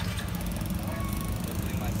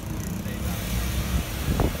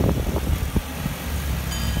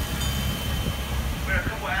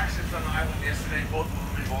 On the island yesterday, both of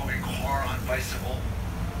them involving car on bicycle.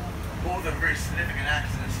 Both are very significant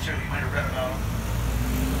accidents too. You might have read about them.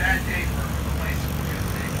 Bad day for the bicycle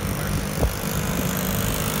yesterday.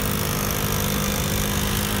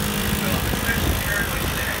 So I'm especially paranoid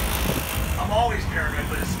today. I'm always paranoid,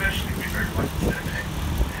 but especially very much today.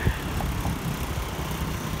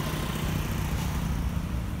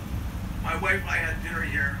 My wife and I had dinner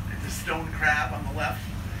here at the Stone Crab on the left.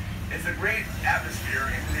 It's a great atmosphere,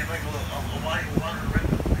 and they have like a body of water right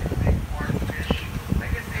there. They farm fish. I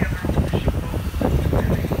guess they have their own fishing boats. And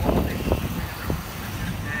they go all day. I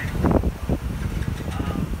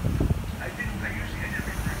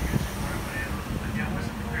never refused to go in, but I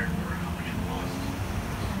wasn't prepared for how much it costs.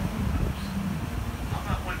 I'm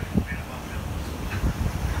not one to complain about bills.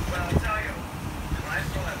 But I'll tell you, when I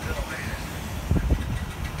saw that bill, I just,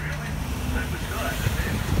 really? That was good. It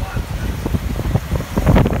was fun.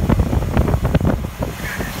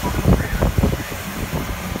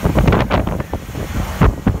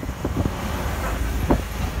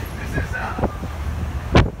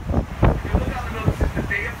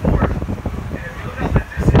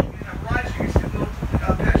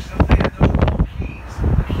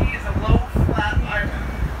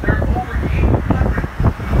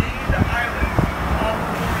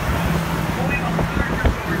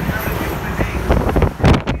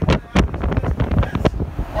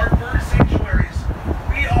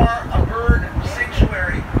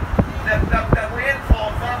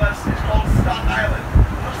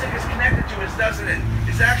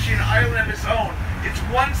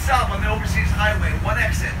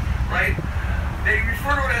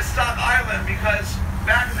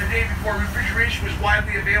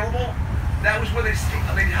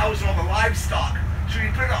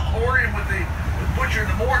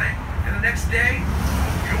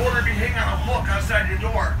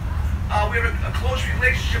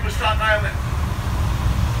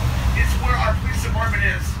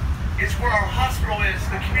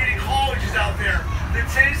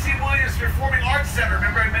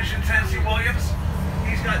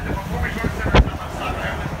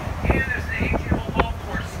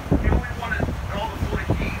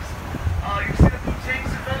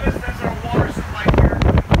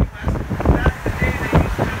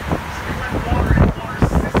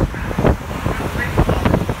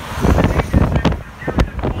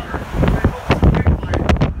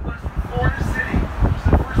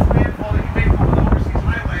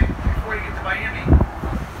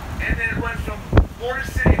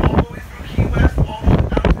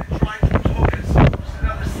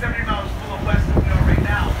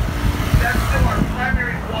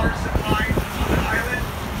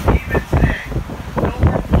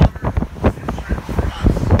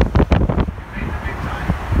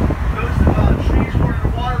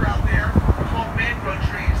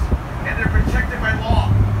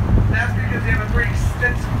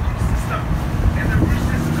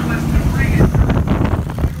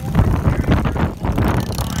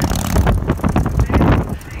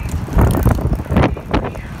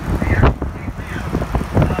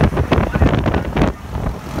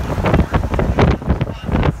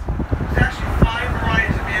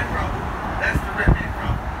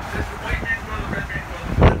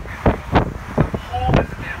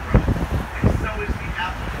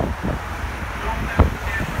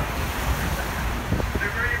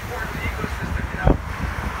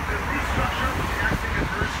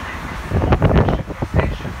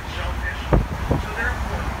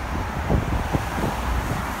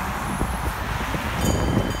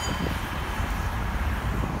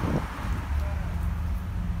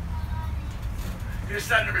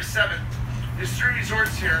 number 7. There's 3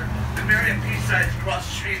 resorts here. The Marriott Beachside is across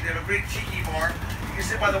the street. They have a great tiki bar. You can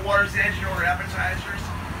sit by the water's edge and order appetizers.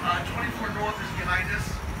 24 North is behind us.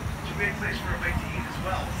 It's a great place for a bite to eat as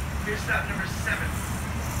well. Here's stop number 7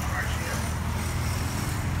 on our trail.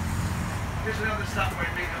 Here's another stop where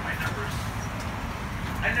I make up my numbers.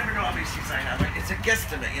 I never know how many seats I have. It's a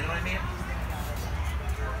guesstimate, you know what I mean?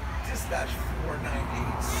 Dispatch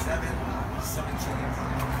 4987 17.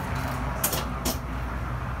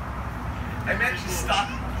 I mentioned Stock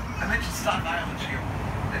Island to you.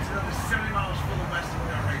 It's another 70 miles further west of where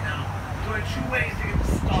we are right now. There's only 2 ways to get to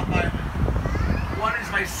Stock Island. One is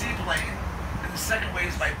by seaplane, and the second way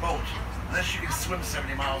is by boat. Unless you can swim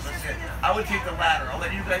 70 miles, that's it. I would take the latter. I'll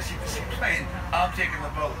let you guys take the seaplane. I'm taking the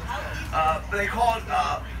boat. But they call it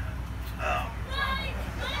the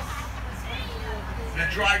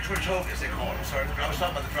dry tortugas, they call it. I'm sorry, I was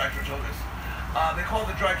talking about the dry tortugas. They call it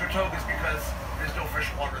the dry tortugas because there's no fresh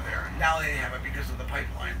water there. Now they have it because of the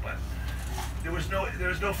pipeline, but there was no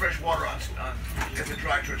fresh water on at the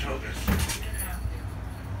dry tortugas.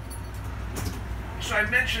 So I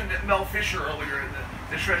mentioned that Mel Fisher earlier,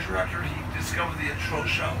 the treasure director, he discovered the intro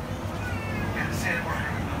show in Santa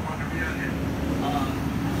Margarita in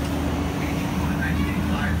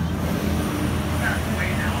 1985. Back away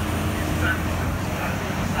now. His son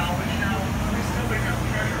is salvage now. He's still bringing up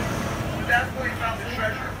treasure. But that's where he found the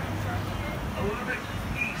treasure. A little bit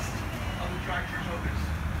east of the dry tortugas.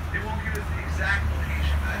 They won't give us the exact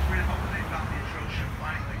location, but that's where they found the intro show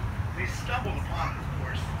finally. They stumbled upon it, of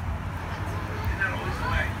course. Isn't that always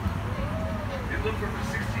the way? They looked for it for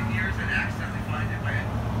 16 years and accidentally find it by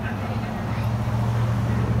accident.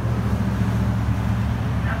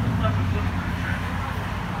 Have the fun with looking for the treasure.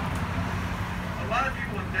 A lot of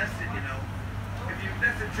people invested, you know. If you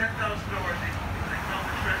invested $10,000 and they found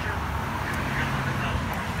the treasure, you're going to get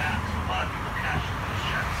 $100,000 back. So a lot of people cashed in those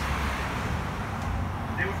checks.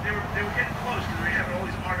 They were getting close because they were having all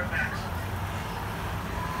these artifacts.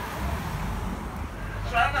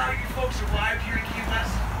 So I don't know how you folks arrived here in Key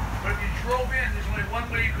West, but if you drove in, there's only one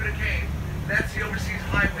way you could have came. That's the Overseas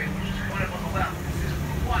Highway, which is going up on the left. This is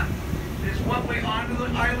Route 1. There's one way onto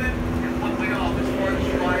the island and one way off as far as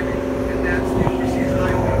driving, and that's the Overseas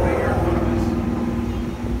Highway right here in front of us.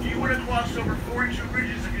 You would have crossed over 42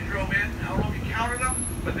 bridges if you drove in. I don't know if you counted them,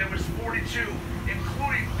 but there was 42,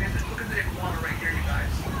 including, look at the iguana right here, you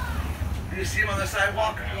guys. Do you see him on the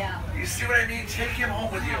sidewalk? Yeah. You see what I mean? Take him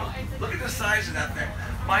home with you. Look at the size of that thing.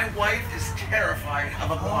 My wife is terrified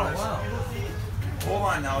of iguanas. Oh, wow. Hold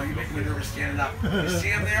on now, you make me nervous standing up. You see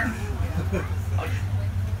him there?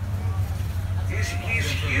 He's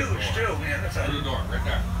huge too, man. That's Through the door, right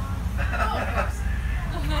there.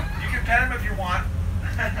 You can pet him if you want.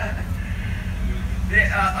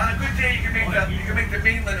 On a good day, you can make the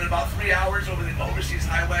mainland in about 3 hours over the Overseas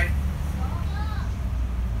Highway.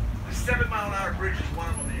 The 7-mile-an-hour bridge is one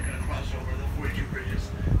of them that you're going to cross over, the 42 bridges.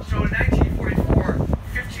 So in 1944,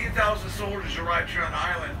 15,000 soldiers arrived here on the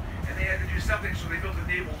island, and they had to do something, so they built a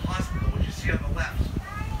naval hospital, which you see on the left.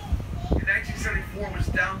 In 1974, it was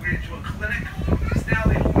downgraded to a clinic. It's now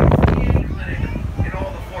the only VA clinic in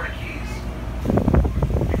all the Florida Keys.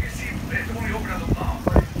 You can see it's only open on the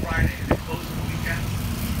Friday, and it closes on the weekend.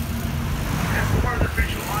 That's part of the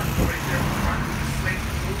visual hospital right there in front of the slate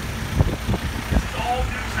roof. This is all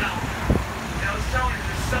Newtown. And I was telling you,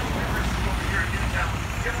 there's several differences over here in Newtown.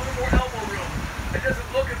 You have a little more elbow room. It doesn't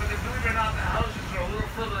look it, but believe it or not, the houses are a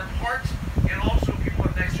little further apart, and also people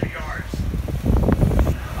have nicer yards.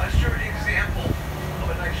 I'll show you an example of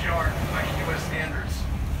a nice yard by U.S. standards.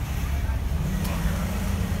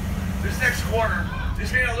 This next corner,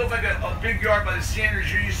 this may not look like a big yard by the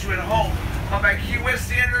standards you're used to at home, but by Key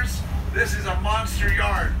West standards, this is a monster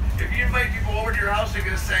yard. If you invite people over to your house, they're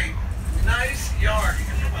going to say, nice yard. You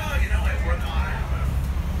can say, well, you know, I work on it.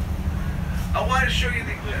 I want to show you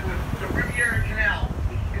the Riviera Canal.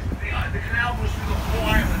 The canal goes through the whole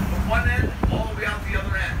island, from one end all the way out the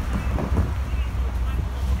other end.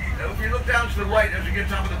 If you look down to the right as you get to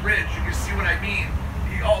the top of the bridge, you can see what I mean.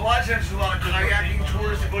 A lot of times there's a lot of kayaking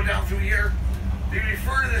tours that go down through here. They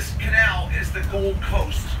refer to this canal as the Gold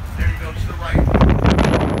Coast. There you go, to the right.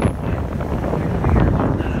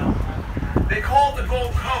 They call it the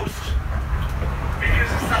Gold Coast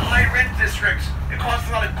because it's the high rent district. It costs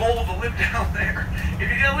a lot of gold to live down there.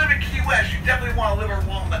 If you're going to live in Key West, you definitely want to live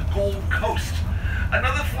along the Gold Coast.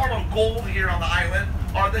 Another form of gold here on the island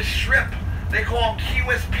are the shrimp. They call them Key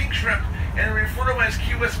West pink shrimp, and they refer to them as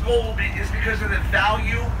Key West gold is because of the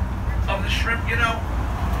value of the shrimp, you know.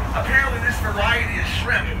 Apparently this variety of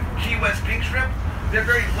shrimp, Key West pink shrimp, they're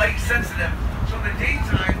very light sensitive. So in the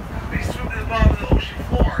daytime, they swim to the bottom of the ocean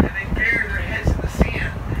floor and they bury their heads in the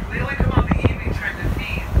sand. They only come out in the evening time to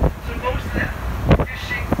feed. So most of that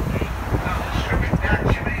fishing, stripping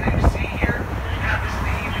activity that you see here happens in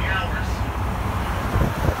the evening hours.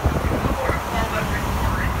 If you go to the left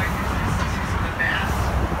recording, like this is some of the mass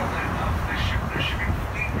of the shipping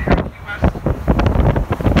fleet there in Key West.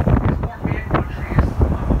 There's more man countries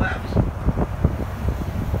on the left.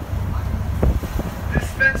 This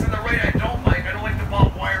fence on the right I don't like. I don't like the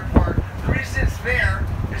barbed wire part. The reason it's there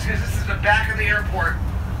is because this is the back of the airport.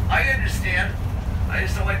 I understand. I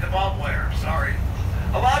just don't like the barbed wire. Sorry.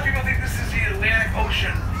 A lot of people think this is the Atlantic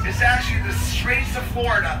Ocean. It's actually the Straits of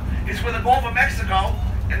Florida. It's where the Gulf of Mexico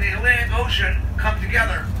and the Atlantic Ocean come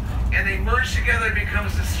together. And they merge together, it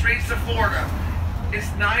becomes the Straits of Florida.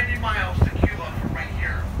 It's 90 miles to Cuba from right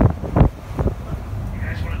here. You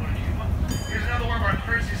guys want to go to Cuba? Here's another one of our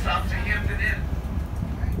courtesy stops to Hampton Inn.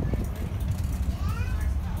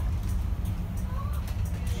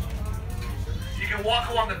 You can walk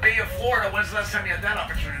along the Bay of Florida. When's the last time you had that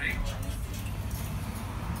opportunity?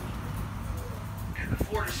 In the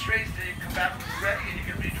Florida Straits, then you can come back when you're ready and you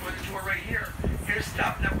can enjoy the tour right here. Here's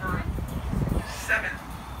stop number 7,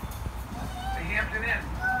 the Hampton Inn.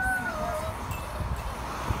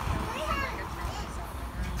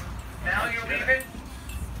 Now you're leaving?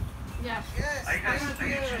 Yeah. Yes. Are you guys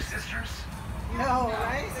two sisters? No,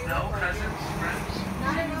 right? No, cousins, friends?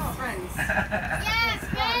 Not even friends. Yes,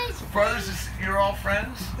 bitch. Brothers, you're all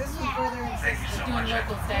friends? This is brother and Thank you sister. so Doing much.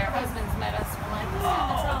 local stay. Our husbands met us. We're like, let's Oh, do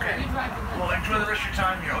the Trolley. okay. You drive the Well, enjoy the rest of your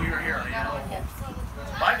time here. Oh, you're here. Got all kids.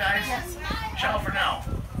 Bye, guys. Yes. Ciao for now.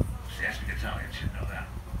 She asked me Italian. She didn't know that.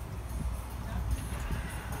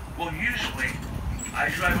 Well, usually, I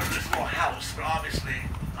drive over this little house, but obviously,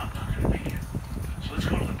 I'm not going to make it. So let's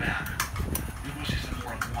go to the back. We will see some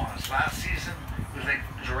more iguanas. Last season, it was like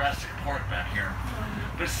Jurassic Park back here.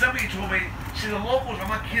 But somebody told me, see, the locals, I'm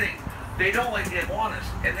not kidding, they don't like the iguanas,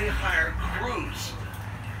 and they hire crews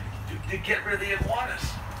to get rid of the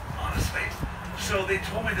iguanas, honestly. So they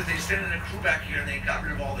told me that they sent in a crew back here and they got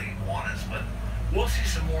rid of all the iguanas, but we'll see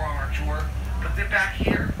some more on our tour. But they're back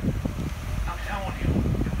here. I'm telling you,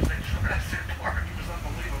 it was like Jurassic Park. It was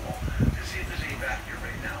unbelievable. To see if there's any back here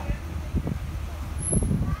right now.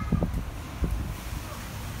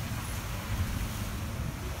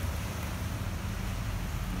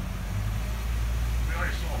 We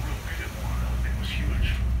already saw a real big iguana. That thing was huge.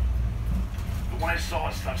 The one I saw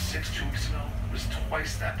at Stuff 2 weeks ago was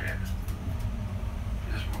twice that big.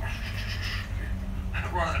 Just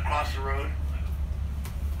running across the road.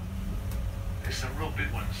 There's some real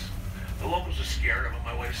big ones. The locals are scared of them.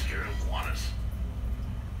 My wife's scared of iguanas.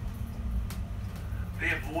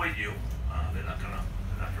 They avoid you. They're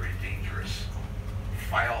not very dangerous.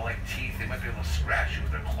 File like teeth. They might be able to scratch you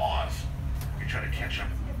with their claws. You try to catch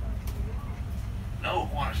them. No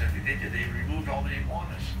iguanas. If they did, they removed all the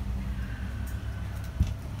iguanas.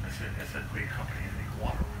 That's a great company, the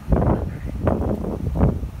iguana company.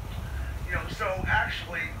 You know, so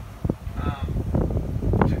actually,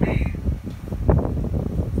 to me,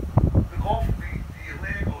 the Gulf, the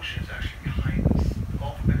Atlantic Ocean is actually behind us. The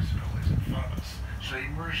Gulf of Mexico is in front of us. So they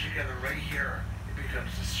merge together right here. It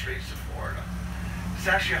becomes the Straits of Florida. It's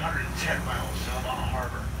actually 110 miles to Havana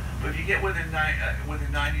Harbor. But if you get within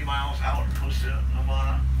 90 miles out close to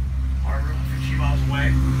Havana Harbor, 15 miles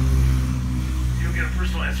away, you'll get a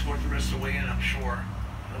personal escort the rest of the way in, I'm sure.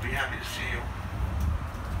 They'll be happy to see you.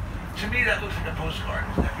 To me, that looks like a postcard.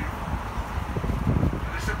 Isn't that beautiful? But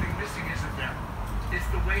there's something missing, isn't there? It's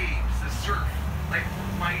the waves, the surf. Like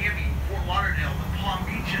Miami, Fort Lauderdale, the Palm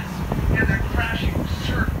Beaches. You have that crashing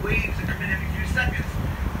surf waves that come in every few seconds.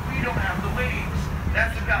 We don't have the waves.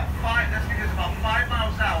 That's because about 5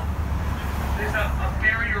 miles out, there's a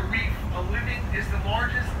barrier reef. Is the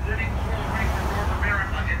largest living coral reef in North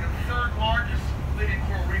America and the 3rd largest living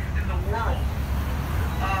coral reef in the world.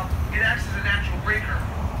 It acts as a natural breaker.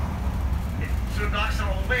 So it knocks out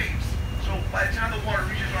all the waves. So by the time the water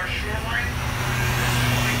reaches our shoreline, this is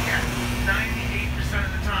what we get 98%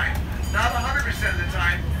 of the time. Not 100% of the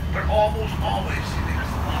time, but almost always. You think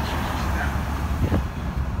that's the lobsters? Listen to that.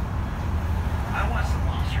 I want some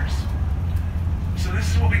lobsters. So this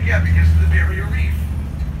is what we get because of the barrier reef.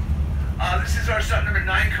 This is our sub number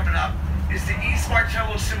 9 coming up. It's the East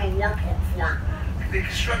Martello Civil War Fort. They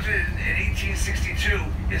constructed it in 1862.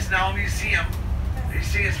 It's now a museum. They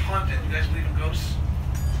say it's haunted. You guys believe in ghosts?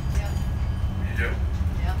 Yeah. You do?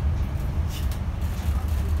 Yeah.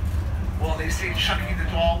 Well, they say Chucky the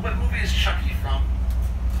doll. What movie is Chucky from?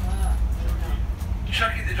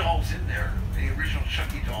 Chucky the doll's in there. The original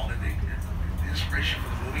Chucky doll. The inspiration for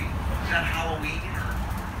the movie. Is that Halloween or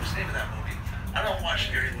what's the name of that movie? I don't watch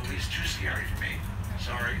scary movies. Too scary for me.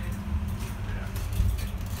 Sorry.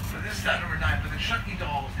 this is not number 9, but the Chucky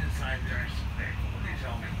doll is inside there. They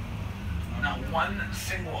tell me. Not one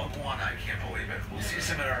single iguana. I can't believe it. We'll see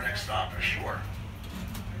some at our next stop for sure.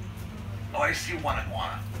 Oh, I see one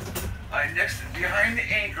iguana. Next, behind the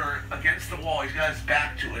anchor, against the wall, he's got his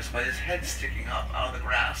back to us, but his head's sticking up out of the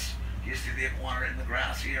grass. You see the iguana in the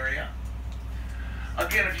grassy area.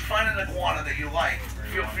 Again, if you find an iguana that you like,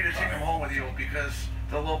 feel free to take him home with you because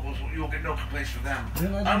the locals, you'll get no complaints from them.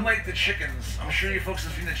 Unlike the chickens, I'm sure you folks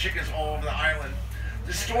have seen the chickens all over the island.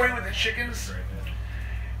 The story with the chickens,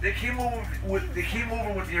 they came over with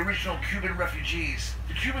the original Cuban refugees.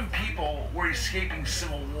 The Cuban people were escaping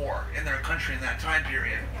civil war in their country in that time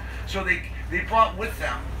period. So they brought with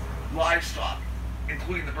them livestock,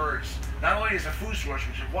 including the birds. Not only as a food source,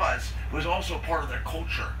 which it was also part of their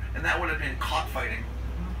culture, and that would have been cockfighting.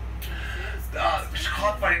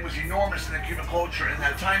 Cockfighting was enormous in the Cuban culture in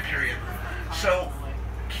that time period. So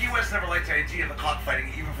Key West never liked the idea of the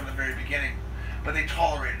cockfighting, even from the very beginning, but they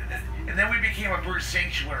tolerated it. And then we became a bird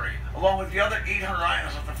sanctuary, along with the other 800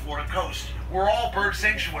 islands off the Florida coast. We're all bird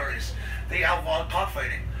sanctuaries. They outlawed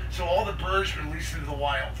cockfighting. So all the birds were released into the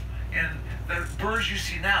wild. And the birds you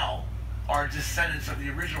see now are descendants of the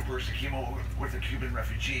original birds that came over with the Cuban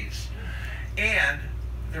refugees. And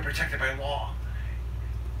they're protected by law.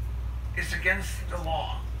 It's against the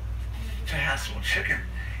law to hassle a chicken.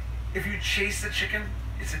 If you chase the chicken,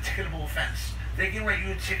 it's a ticketable offense. They can write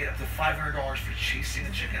you a ticket up to $500 for chasing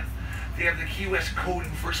a chicken. They have the Key West Code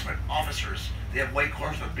Enforcement Officers. They have white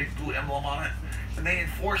cars with a big blue emblem on it, and they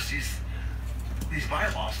enforce these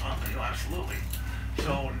bylaws on you. Absolutely.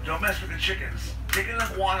 So don't mess with the chickens. Take an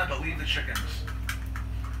iguana, but leave the chickens.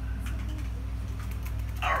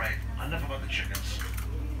 All right, enough about the chickens.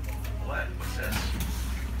 What? What's this?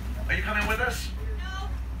 Are you coming with us? No.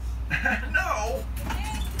 No.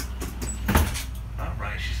 All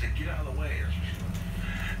right, she said, get out of the way.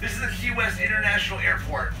 This is the Key West International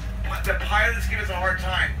Airport. The pilots give us a hard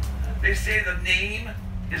time. They say the name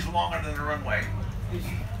is longer than the runway.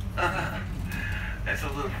 That's a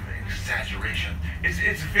little bit of an exaggeration.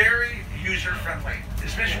 It's very user-friendly,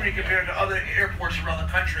 especially when you compare it to other airports around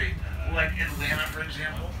the country, like Atlanta, for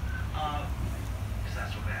example. It's not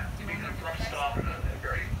so bad. You make an abrupt stop and a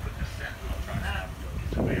very quick descent.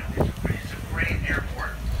 It's a great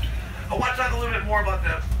airport. I want to talk a little bit more about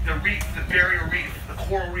the reef, the barrier reef, the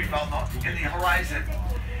coral reef out in the horizon.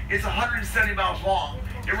 It's 170 miles long.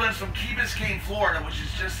 It runs from Key Biscayne, Florida, which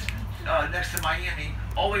is just next to Miami,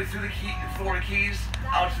 all the way through the Florida Keys,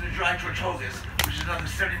 out to the Dry Tortugas, which is another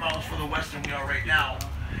 70 miles further west than we are right now.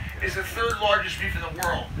 It's the 3rd largest reef in the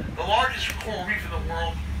world. The largest coral reef in the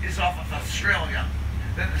world is off of Australia.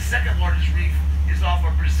 Then the 2nd largest reef is off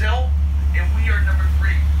of Brazil, and we are number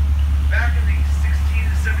 3. Back in the 1600s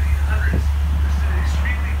and 1700s, this is an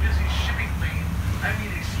extremely busy shipping lane. I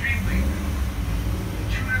mean extremely.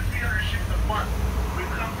 200 to 300 ships a month would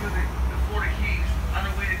come through the Florida Keys on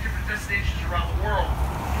their way to different destinations around the world.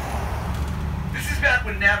 This is back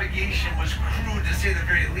when navigation was crude, to say the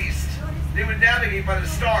very least. They would navigate by the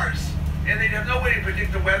stars, and they'd have no way to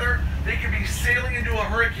predict the weather. They could be sailing into a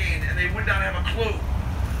hurricane, and they would not have a clue.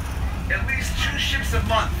 At least 2 ships a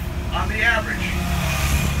month, on the average,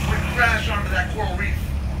 would crash onto that coral reef.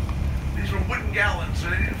 These were wooden gallons, so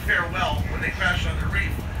they didn't fare well when they crashed on the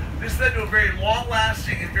reef. This led to a very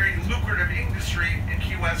long-lasting and very lucrative industry in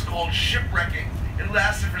Key West called shipwrecking. It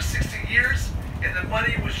lasted for 60 years, and the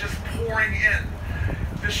money was just pouring in.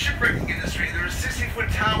 The shipwrecking industry, there were 60-foot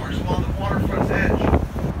towers along the waterfront's edge.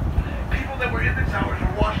 People that were in the towers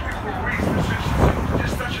were watching the coral reefs for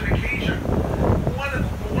just such an occasion.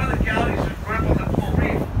 One of the galleys would run up on the coral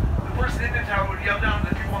reef. The person in the tower would yell down to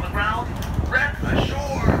the people on the ground, "Wreck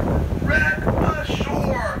ashore! Wreck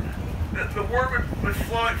ashore!" The word would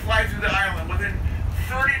fly through the island. Within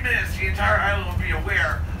 30 minutes, the entire island would be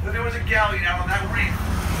aware that there was a galley down on that reef.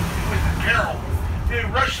 It was in peril. They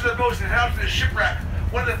would rush to the boats and head out to the shipwreck.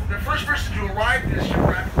 The first person to arrive to the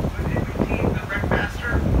shipwreck would be the wreck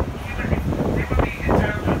master. They would be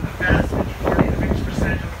entitled to the vast majority, the biggest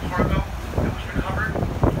percentage of the cargo that was recovered.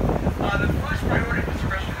 The first priority was to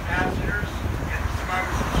rescue the passengers and the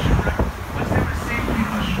survivors of the shipwreck. Once they were safely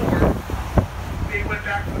ashore, they went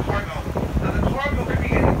back to the cargo. Now the cargo could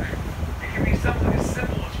be anything. It could be something as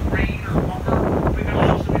simple as grain or lumber. It could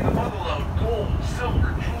also be the mother lode, gold,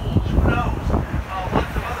 silver, jewels, who knows?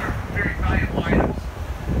 Lots of other very valuable items.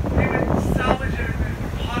 They would salvage everything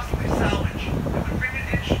possible.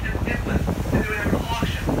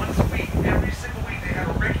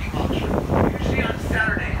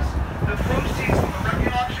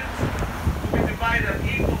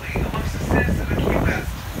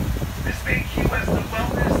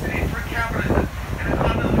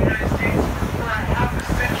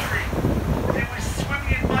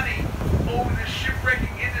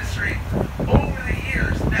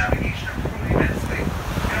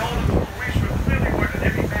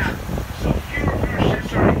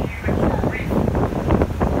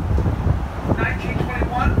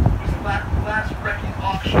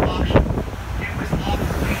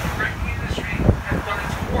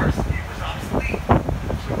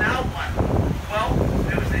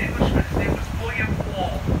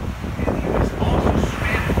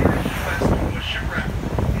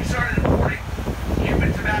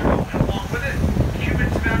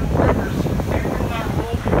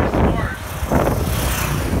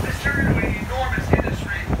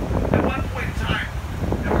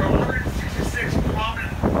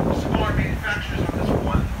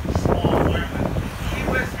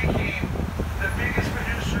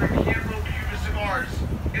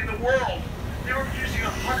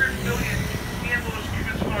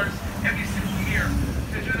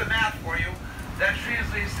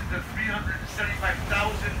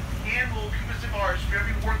 175,000 annual Cuban cigars for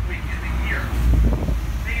every work week in the year.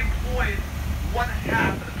 They employed one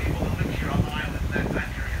half of the people that lived here on the island in that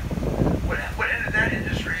time period. What ended that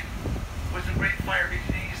industry was the Great Fire of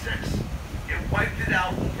 1886. It wiped it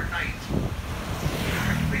out overnight,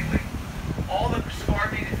 completely. All the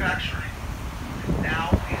cigar manufacturing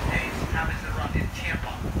now these days happens around in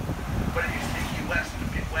Tampa, but it used to be Key West in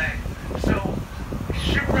a big way. So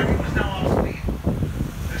shipwrecking was now obsolete.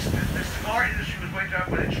 The cigar industry was going down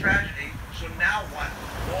with a tragedy. So now what?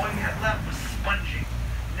 All you had left was sponging.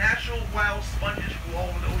 Natural wild sponges grew all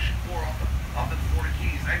over the ocean floor off the Florida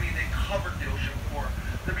Keys. I mean, they covered the ocean floor.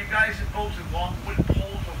 There'd be guys in boats with long wooden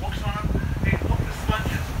poles or hooks on them. They'd hook the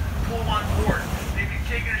sponges, pull them on board. They'd be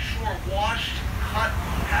taken ashore, washed, cut,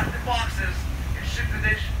 packed in boxes, and shipped to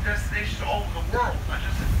destinations all over the world, not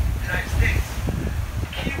just in the United States.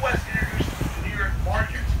 Key West introduced the New York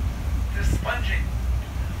market to sponging,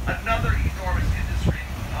 another enormous industry.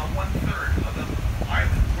 1/3 of the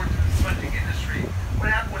island worked in the sponging industry. What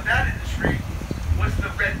happened with that industry was the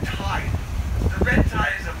red tide. The red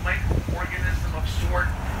tide is a microorganism of sort.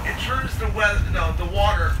 It turns the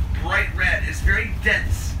water bright red. It's very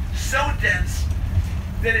dense, so dense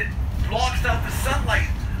that it blocks out the sunlight.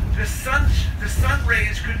 The sun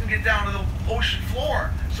rays couldn't get down to the ocean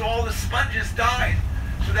floor, so all the sponges died.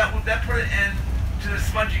 So that put an end to the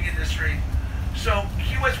sponging industry. So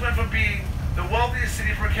Key West went from being the wealthiest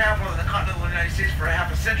city per capita in the continental United States for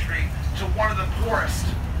half a century to one of the poorest.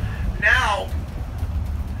 Now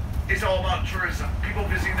it's all about tourism, people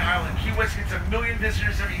visiting the island. Key West gets 1 million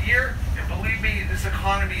visitors every year, and believe me, this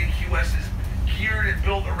economy in Key West is geared and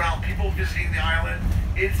built around people visiting the island.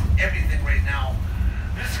 It's everything right now.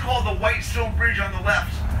 This is called the White Stone Bridge on the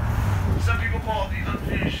left. Some people call it the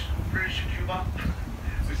unfinished bridge in Cuba.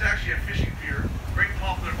 It's actually a fishing pier, very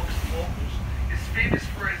popular amongst the locals. It's famous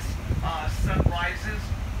for its sunrises,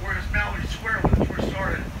 whereas Mallory Square, where the tour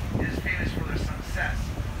started, is famous for their sunsets.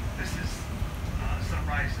 This is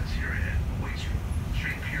sunrises here at the White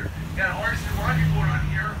Street Pier. You got an artisan market going on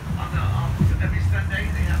here on every Sunday.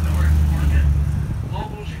 They have the artisan market.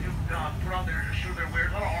 Locals, you can put on there to show their wares.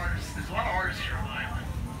 There's a lot of artists here on the island.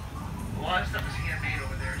 A lot of stuff is handmade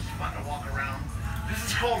over there. It's fun to walk around. This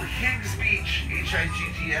is called Higgs Beach,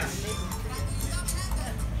 Higgs.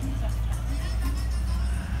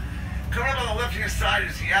 Coming up on the left-hand side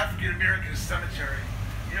is the African American Cemetery.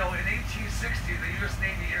 You know, in 1860, the U.S.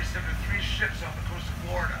 Navy intercepted 3 ships off the coast of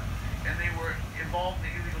Florida, and they were involved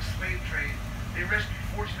in the illegal slave trade. They rescued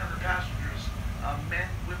 1,400 passengers, men,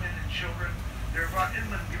 women, and children. They were brought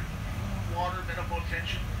inland, given food, water, medical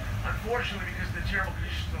attention. Unfortunately, because of the terrible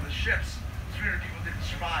conditions on the ships, 300 people didn't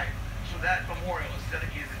survive. So that memorial is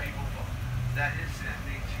dedicated to people from that incident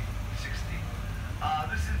in 1860.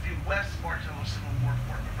 This is the West Martello Civil War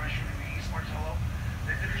Fort, fresh shooting the East Martello.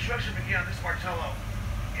 The construction began on this Martello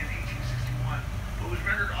in 1861, but was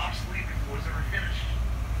rendered obsolete before it was ever finished.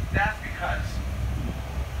 That's because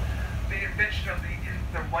the invention of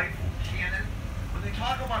the rifle cannon. When they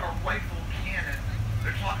talk about a rifle cannon,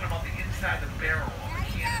 they're talking about the inside of the barrel of the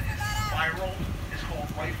cannon is spiraled. It's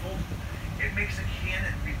called rifled. It makes a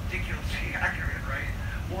cannon ridiculously accurate, right?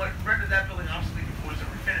 Well, it rendered that building obsolete before it was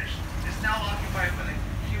ever finished. It's now occupied by the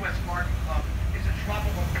Key West Garden Club. It's a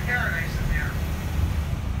tropical paradise in there.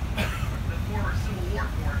 The former Civil War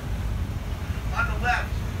fort. On the left,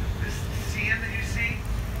 this sand that you see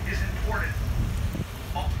is imported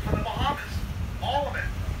from the Bahamas. All of it.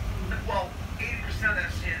 Well, 80% of that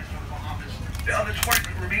sand is from the Bahamas. The other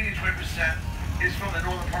remaining 20% is from the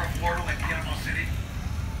northern part of Florida, like Panama City.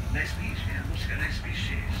 Nice beach, man. Looks like a nice beach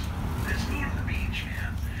shades. Let's go to the beach,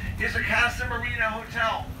 man. Here's a Casa Marina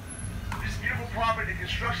Hotel. This beautiful property, the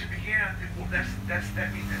construction began.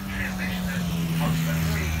 That means that translation that talks about the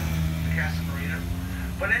sea, the Casa Marina.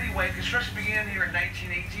 But anyway, construction began here in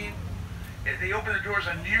 1918. They opened the doors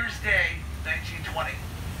on New Year's Day, 1920.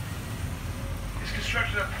 It's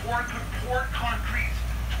constructed of poured concrete,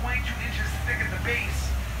 22 inches thick at the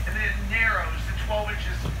base, and then it narrows to 12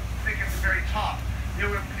 inches thick at the very top. It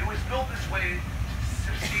was built this way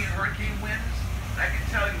to sustain hurricane winds, and I can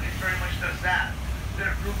tell you it very much does that. The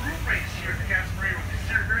room rates here at the Casa Marina were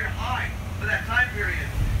considered very high for that time period,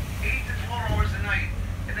 $8 to $12 a night,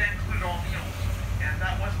 and that included all meals. And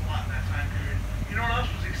that wasn't a lot in that time period. You know what else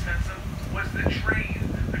was expensive? Was the train.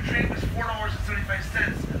 The train was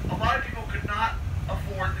 $4.75. A lot of people could not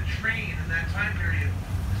afford the train in that time period.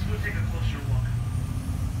 Let's go take a closer look.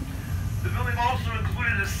 The building also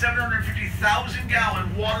included a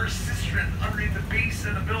 750,000-gallon water cistern underneath the base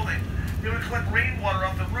of the building. They would collect rainwater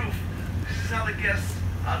off the roof. This is how the guests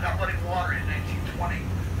got running water in 1920.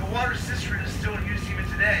 The water cistern is still in use even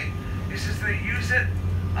today. He says they use it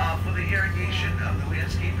for the irrigation of the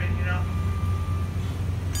landscaping, you know.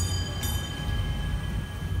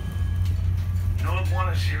 No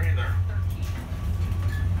iguanas here either.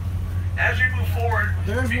 As we move forward,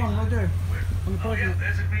 There's one right there. On the oh yeah, parking.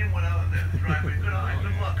 there's a green one out in the driveway. Good eye,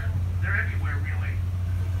 good luck. They're everywhere, really.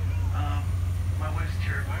 My wife's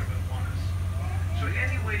terrified of iguanas. So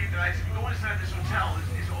anyway, you guys, if you go inside this hotel,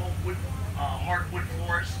 it's all wood, hardwood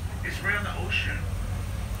floors. It's right on the ocean.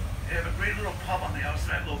 They have a great little pub on the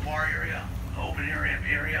outside, little bar area, open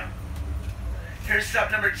area. Here's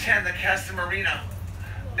stop number 10, the Casa Marina.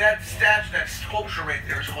 That statue, that sculpture right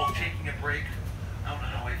there is called Taking a Break. I don't know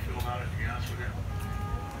how I feel about it, to be honest with you.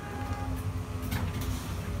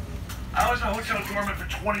 I was a hotel doorman for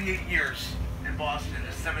 28 years in Boston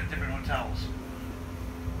at 7 different hotels.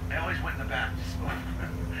 I always went in the back to smoke.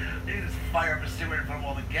 They just fire up a cigarette in front of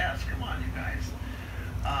all the guests. Come on, you guys.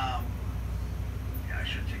 Yeah, I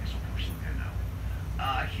shouldn't take it so personally, I know.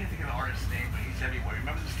 I can't think of the artist's name, but he's everywhere.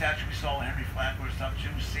 Remember the statue we saw when Henry Flagler was talking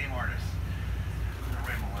to? Same artist. I'm going to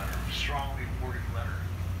write him a letter, a strongly worded letter.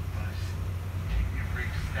 Taking a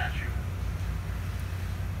break statue.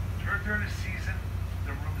 During the season,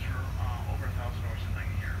 the rooms were over $1,000 a night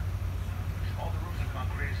here. All the rooms have gone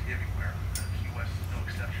crazy everywhere. Key West is no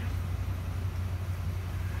exception.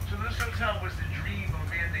 So this hotel was the dream of a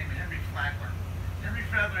man named Henry Flagler. Henry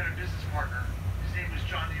Flagler had a business partner. His name was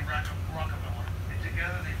John D. Rockefeller. And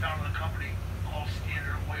together they founded a company called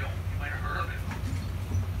Standard Oil. You might have heard of it.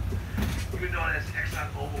 You would know it as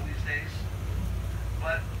ExxonMobil these days.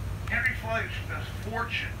 But Henry Flagler took a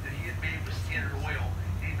fortune that he had made with Standard Oil,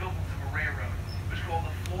 and he built them a railroad. It was called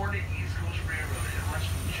the Florida East Coast Railroad. It runs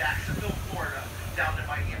from Jacksonville, Florida, down to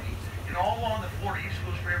Miami. And all along the Florida East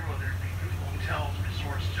Coast Railroad, there'd be beautiful hotels,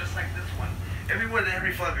 resorts, just like this one. Everywhere that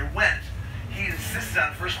Henry Flagler went, he insisted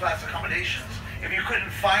on first-class accommodations. If you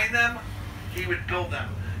couldn't find them, he would build them.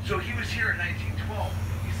 So he was here in 1912.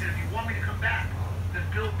 He said, if you want me to come back, then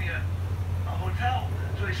build me a hotel.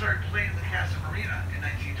 So they started playing the Casa Marina in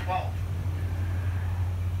 1912.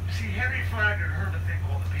 See, Henry Flagler heard of a thing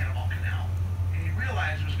called the Panama Canal, and he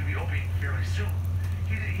realized it was going to be opening fairly soon.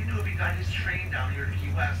 He knew if he got his train down here to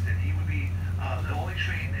Key West, that he would be the only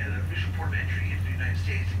train at an official port of entry into the United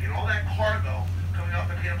States, and get all that cargo coming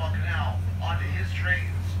off the Panama Canal onto his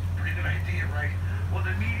trains. Pretty good idea, right? Well,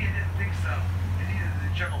 the media didn't think so, and neither did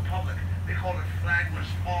the general public. They called it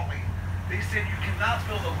Flagler's folly. They said you cannot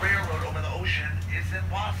build a railroad over the ocean. It's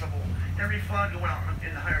impossible. Henry Flagler went out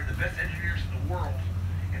and hired the best engineers in the world,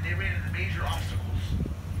 and they ran into major obstacles.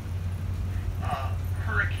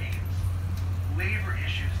 Hurricanes, labor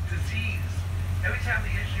issues, disease. Every time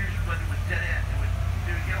the engineers would run into a dead end,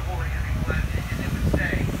 they would get a hold of Henry Flagler, and they would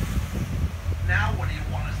say, now what do you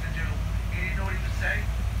want us to do? And you know what he would say?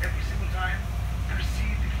 Every single time,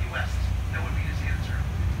 proceed to Key West. That would be his answer.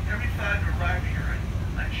 Henry Flagler arrived here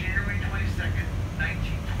on January 22nd,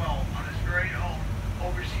 1912, on his very own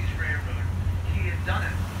overseas railroad. He had done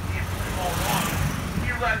it. He had put it all wrong. He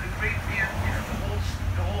arrived at Great Van,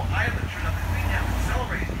 the whole island turned up and cleaned out and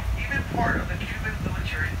celebrated. Even part of the Cuban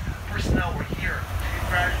military personnel were here to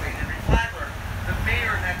congratulate Henry Flagler. The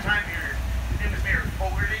mayor in that time period, his name was Mayor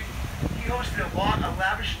Fogarty. He hosted a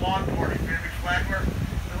lavish lawn party for Henry Flagler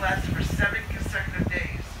that lasted for 7 consecutive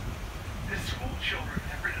days. The school children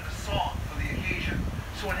had written a song for the occasion.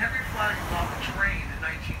 So when Henry Flagler got off the train in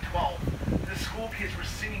 1912, the school kids were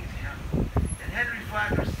singing to him. And Henry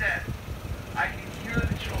Flagler said, I can hear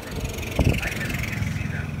the children. I just can't see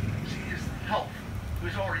them. See, his health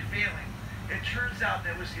was already failing. It turns out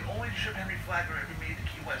that was the only trip Henry Flagler ever made to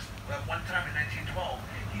Key West at one time in 1912.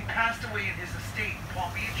 He passed away in his estate in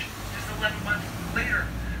Palm Beach just 11 months later.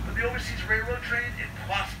 But the overseas railroad trade, it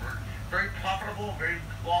prospered. Very profitable, very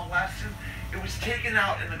long-lasting. It was taken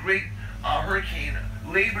out in the great hurricane,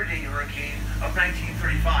 Labor Day hurricane of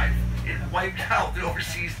 1935. It wiped out the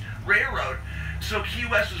overseas railroad. So Key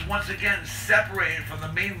West was once again separated from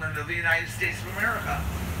the mainland of the United States of America.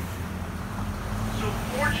 So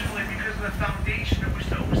fortunately, because of the foundation of which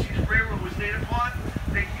the overseas railroad was laid upon,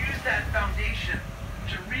 they used that foundation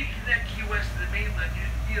to reconnect Key West to the mainland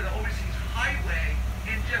via the overseas highway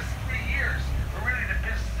in just 3 years. But really, the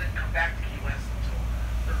business didn't come back to Key West until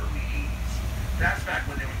the early 80s. That's back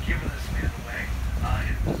when they were giving this land away.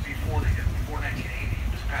 It was before 1980.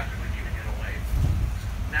 It was practically giving it away.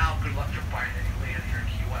 Now, good luck to buying any land here in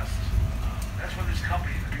Key West. That's when this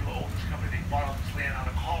company, the people who own this company, they bought all this land out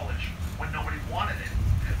of college when nobody wanted it.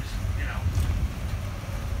 It was, you know.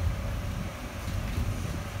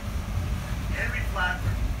 Henry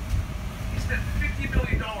Flagler, he spent $50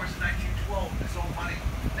 million in 1912 with his own money.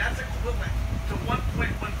 That's equivalent to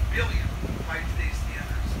 $1.1 billion by today's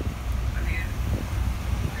standards.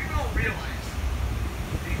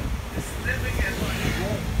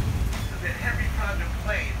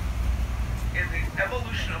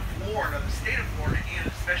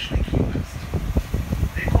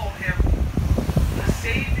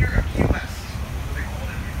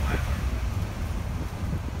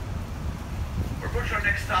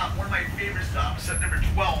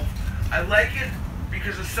 I like it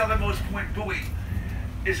because the southernmost point buoy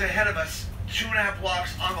is ahead of us, 2.5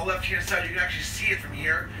 blocks on the left-hand side. You can actually see it from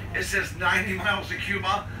here. It says 90 miles to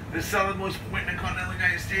Cuba, the southernmost point in the continental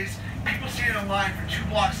United States. People see it online for 2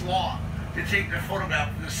 blocks long to take their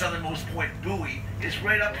photograph of the southernmost point buoy. It's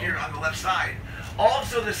right up here on the left side.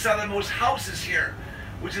 Also, the southernmost house is here,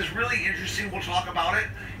 which is really interesting. We'll talk about it.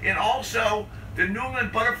 And also, the New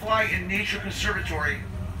England Butterfly and Nature Conservatory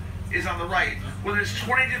is on the right, where there's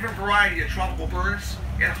 20 different varieties of tropical birds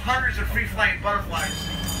and hundreds of free-flying butterflies.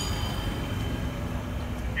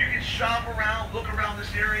 You can shop around, look around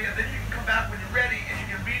this area, then you can come back when you're ready and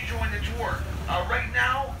you can rejoin the tour. Right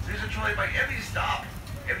now, there's a trolley by every stop,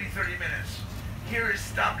 every 30 minutes. Here is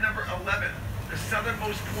stop number 11, the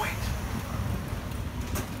southernmost point.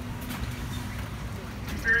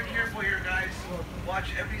 Be very careful here, guys.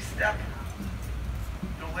 Watch every step.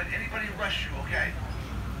 Don't let anybody rush you, okay?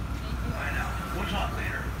 I know. We'll talk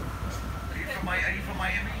later. Are you from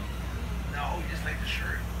Miami? No, you just like the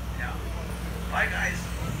shirt. Yeah. Bye, guys.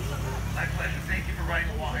 My pleasure. Thank you for riding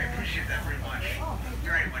along. I appreciate that very much.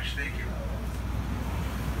 Very much. Thank you.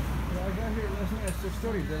 Yeah, I got here last night at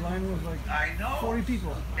 6:30. The line was like I know. 40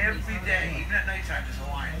 people. Every day, even at nighttime, there's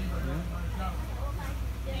a line.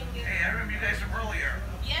 Hey, I remember you guys from earlier.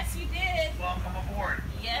 Yes, you did. Welcome aboard.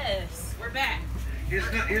 Yes, we're back.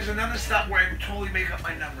 Here's another stop where I can totally make up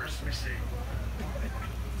my numbers. Let me see.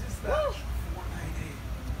 Woo. 4, 9,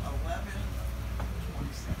 8, 11,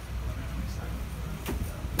 27.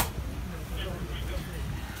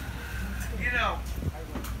 You know,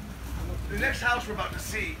 the next house we're about to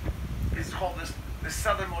see is called the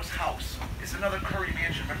southernmost house. It's another Curry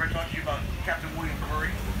mansion. Remember I talked to you about Captain William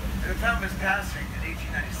Curry? At the time of his passing in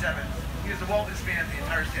 1897, he was the wealthiest man in the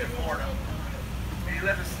entire state of Florida. And he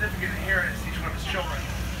left a significant inheritance to each one of his children.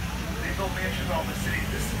 They built mansions all over the city.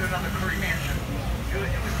 This is another Curry mansion. It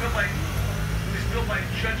was built by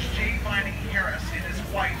Judge J. Vining Harris and his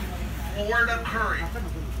wife, Florida Curry.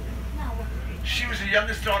 She was the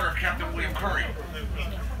youngest daughter of Captain William Curry.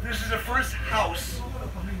 This is the first house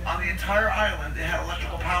on the entire island that had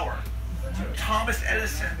electrical power. Thomas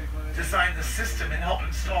Edison designed the system and helped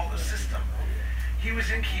install the system. He was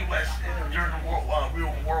in Key West during the World War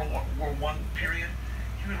I period.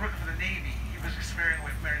 He was working for the Navy. He was experimenting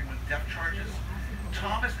with depth charges.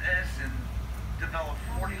 Thomas Edison developed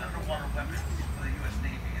 40 underwater weapons for the U.S.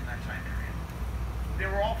 Navy in that time period. They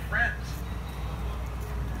were all friends.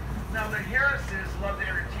 Now the Harrises loved to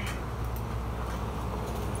entertain.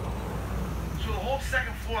 So the whole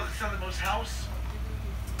second floor of the southernmost house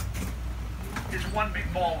is one big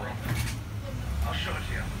ballroom. I'll show it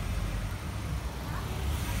to you.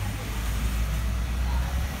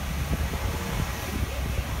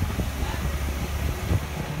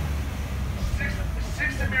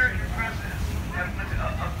 Six American presidents have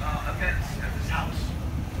events at this house.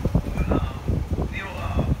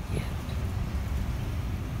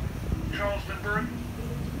 Charles Lindbergh,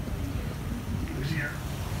 who's here.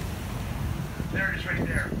 There it is right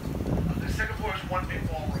there. The second floor is one big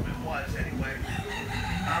ballroom. It was, anyway.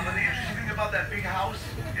 But the interesting thing about that big house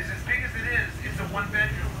is as big as it is, it's a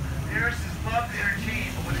one-bedroom. The Harrises loved to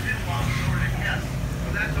entertain, but what they didn't love was their guests. So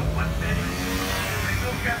that's a one-bedroom. They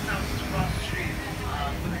built guest houses across the street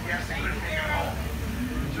with the guests they couldn't make it home.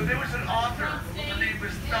 So there was an author, her name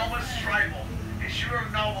was Thelma Schreibel, and she wrote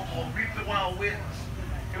a novel called Reap the Wild Winds.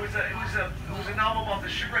 It was a novel about the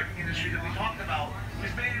shipwrecking industry that we talked about. It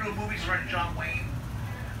was made into a movie starring John Wayne.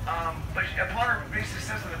 But upon her big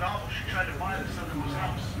success of the novel, she tried to buy the southernmost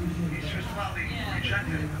house. She was flatly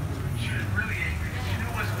rejected. She was really angry because she knew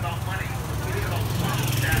it wasn't about money. It was about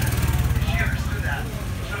social status. And she understood that.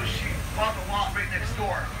 So she bought the lot right next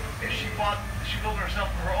door. And she built herself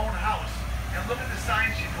her own house. And look at the sign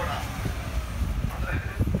she put up.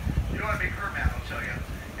 You don't want to make her mad, I'll tell you.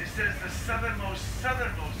 It says the southernmost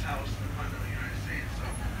house in the continental United States. So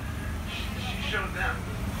she showed them.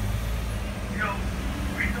 You know,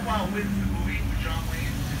 Read the Wild Winds, the movie with John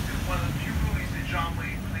Wayne, is one of the few movies that John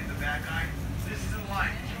Wayne played the bad guy. This is in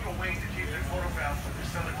line. He took away to take their photograph of the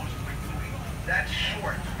southernmost point movie. That's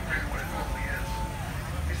short compared to what it normally is.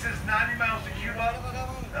 It says 90 miles to Cuba,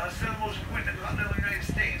 southernmost point in the continental United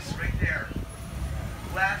States, right there.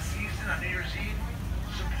 Last season on New Year's Eve,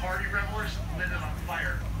 some party revelers lit it on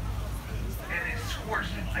fire. And it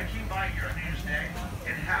scorched. I came by here on New Year's Day,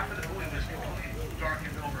 and half of the buoy was completely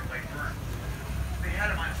darkened over by burn. They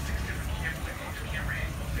had them on 6 different camera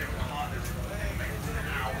angles. They were caught in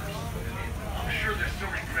hours. I'm sure they're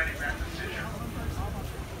still regretting that decision.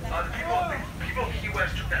 The people of Key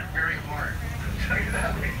West took that very hard. I'll tell you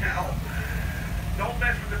that right now. Don't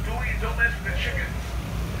mess with the buoy and don't mess with the chickens.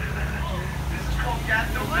 This is called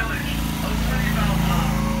Gatno Village.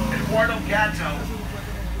 Eduardo Gatto.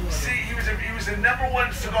 See, he was the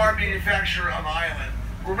 #1 cigar manufacturer on the island.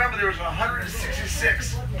 Remember, there was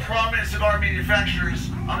 166 prominent cigar manufacturers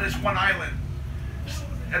on this one island.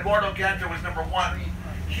 Eduardo Gatto was #1.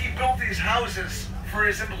 He built these houses for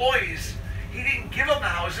his employees. He didn't give them the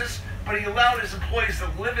houses, but he allowed his employees to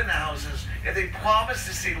live in the houses if they promised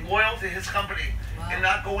to stay loyal to his company and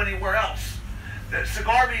not go anywhere else. The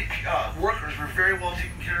cigar workers were very well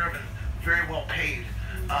taken care of and very well paid.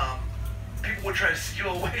 People would try to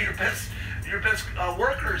steal away your best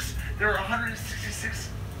workers. There are 166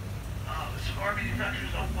 cigar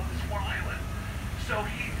manufacturers on this one island. So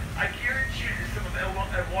I guarantee you, some of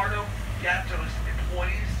Eduardo Gatto's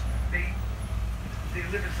employees, they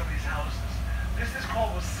live in some of these houses. This is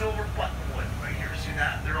called the silver buttonwood right here. See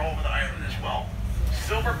that? They're all over the island as well.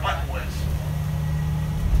 Silver buttonwoods.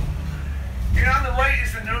 Here on the right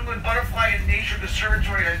is the New England Butterfly and Nature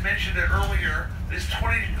Conservatory. I mentioned it earlier. There's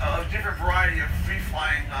 20 different variety of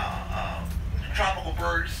free-flying tropical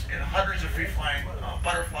birds and hundreds of free-flying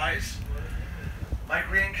butterflies. My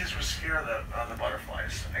grandkids were scared of the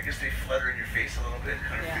butterflies. I guess they flutter in your face a little bit,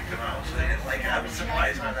 kind of freaked them out, so they didn't like it. I was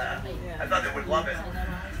surprised by that. I thought they would love it.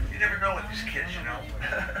 You never know with these kids, you know.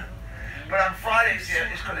 But on Fridays,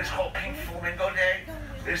 it's called Pink Flamingo Day.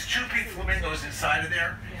 There's 2 pink flamingos inside of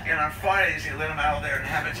there, and on Fridays they let them out of their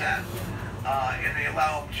habitat, and they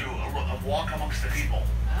allow them to walk amongst the people.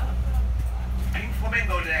 Pink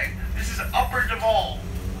Flamingo Day. This is Upper Duval,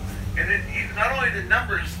 and not only the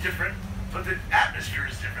number is different, but the atmosphere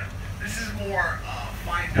is different. This is more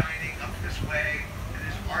fine dining up this way, and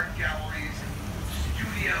there's art galleries, and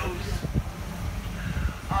studios.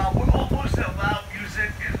 We're almost loud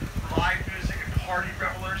music and live music and party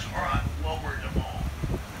revelers are on Lower Duval.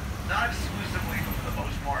 Not exclusively, but for the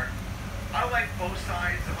most part. I like both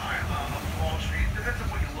sides of Wall Street. Depends on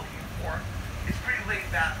what you're looking for. It's pretty laid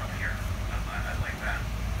back up here. I like that.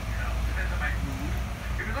 You know, depends on my mood.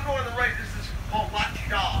 If you look over the right, this is called La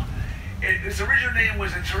Tida. Its original name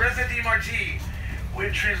was Teresa de Marti,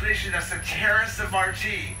 in translation that's the Terrace of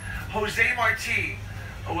Marti. Jose Marti,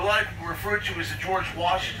 who a lot of people refer to as the George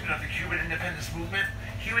Washington of the Cuban independence movement,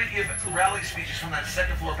 he would give rally speeches from that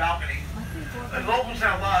second-floor balcony. The locals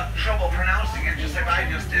had a lot of trouble pronouncing it, just like I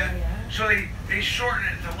just did. So they shortened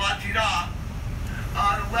it to La Tida.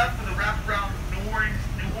 On the left with the wraparound New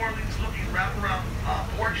Orleans-looking wraparound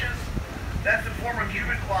porches, that's the former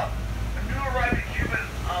Cuban club. The new arriving Cuban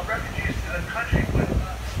refugees to the country would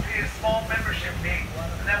pay a small membership fee,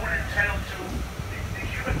 and that would entitle to the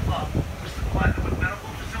Cuban club, which supplied them with medical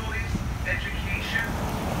facilities, education,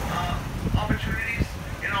 opportunities,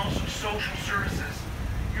 and also social services.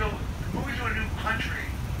 You know, moving to a new country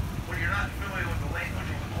when you're not familiar with the language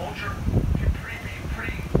or the culture can be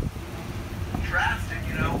pretty drastic,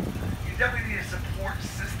 you know. You definitely need a support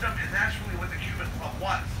system, and that's really what the Cuban club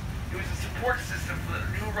was. It was a support system for the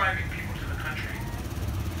new arriving people to the country.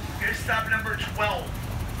 Here's stop number 12.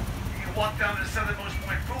 You can walk down to the southernmost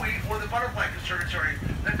point, Bowie, or the Butterfly Conservatory.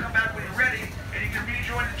 Then come back when you're ready, and you can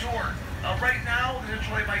rejoin the tour. Right now, there's a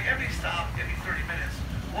Trolley by every stop, every 30 minutes.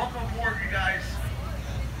 Welcome aboard, you guys.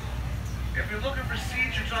 If you're looking for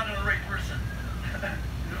seats, you're talking to the right person.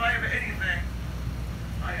 If I have anything,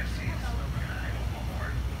 I have seats. Welcome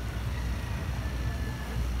aboard.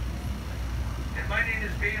 And my name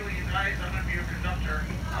is Bailey, and guys, I'm going to be your conductor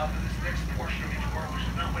for this next portion of the tour, which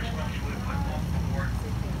is not much left to it, but welcome aboard.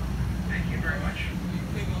 Thank you very much.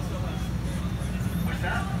 What's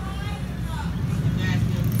that?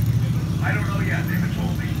 I don't know yet. They haven't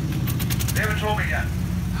told me. They haven't told me yet.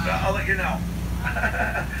 I'll let you know.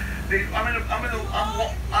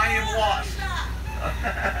 I am lost.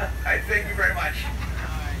 I thank you very much.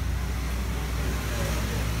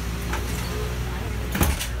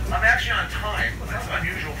 I'm actually on time. That's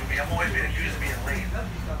unusual for me. I'm always been accused of being late.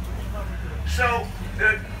 So,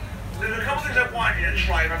 there's a couple things I wanted you to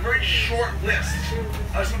try. I have a very short list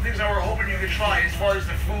of some things I were hoping you could try as far as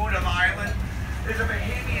the food on the island. There's a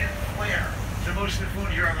Bahamian flair to most of the food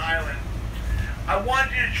here on the island. I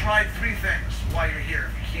wanted you to try 3 things while you're here,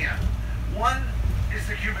 if you can. One is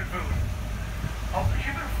the Cuban food.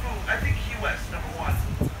 Cuban food, I think Key West, #1,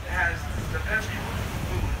 has the best Cuban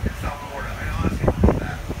food in South Florida. I honestly believe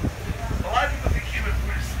that. A lot of people think Cuban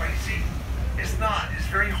food is spicy. It's not. It's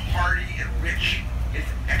very hearty and rich. It's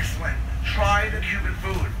excellent. Try the Cuban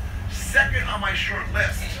food. Second on my short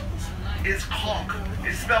list is conch.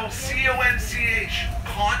 It's spelled C-O-N-C-H,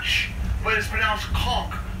 conch, but it's pronounced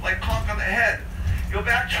conch, like conch on the head. You go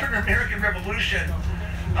back during the American Revolution,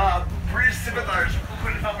 British sympathizers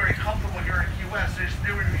couldn't feel very comfortable here in Key West.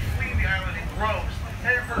 They were fleeing the island in groves,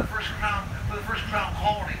 headed for the first crown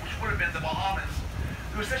colony, which would have been the Bahamas.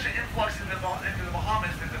 there was such an influx into the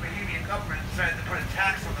Bahamas that the Bahamian government decided to put a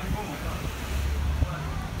tax on the food.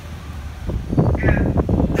 And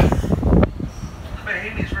the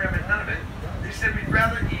Bahamians were having none of it. They said we'd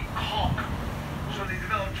rather eat conch. So they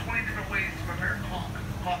developed 20 different ways to prepare conch.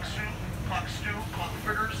 Conch soup, conch stew, conch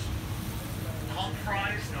fritters, conch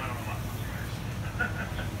fries. No, I don't know about conch fries.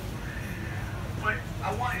 But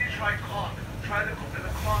I want you to try conch. Try the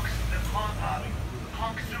conch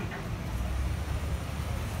soup.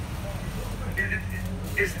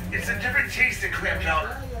 It's a different taste than clam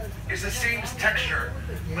chowder. It's the same texture,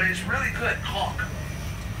 but it's really good. Conch.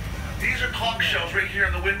 These are conch shells right here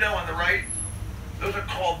in the window on the right. Those are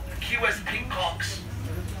called Key West pink conchs.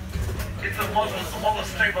 It's a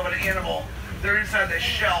mollusk type of an animal. They're inside the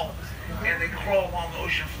shell, and they crawl along the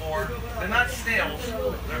ocean floor. They're not snails.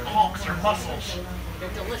 They're conchs. They're mussels. They're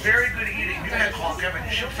delicious. Very good eating. You had conch, haven't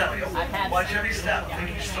you? She'll tell you. I've had Watch every step.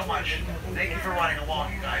 Thank you so much. Thank you for riding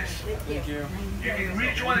along, you guys. Thank you. You can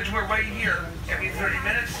rejoin the tour right here every 30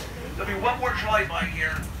 minutes. There'll be one more trolley by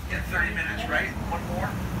here in 30 minutes, right? One more?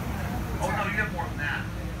 Oh, no, you have more than that.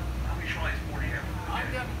 How many trolleys more do you have? I'm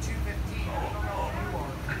down to 215. I don't know what you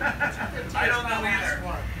are. I don't know either.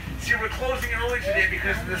 See, we're closing early today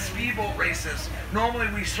because of the speedboat races. Normally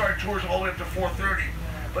we start tours all the way up to 4:30,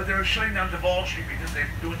 but they're shutting down Duval Street because they're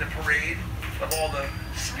doing the parade of all the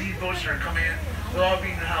speedboats that are coming in. They're all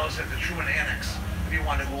being housed at the Truman Annex if you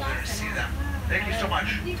want to go over there and see them. Thank you so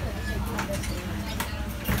much.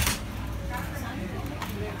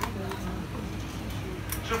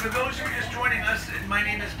 So for those who are just joining us, my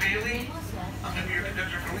name is Bailey. I'm going to be your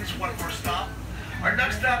conductor for at least one more stop. Our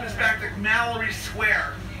next stop is back to Mallory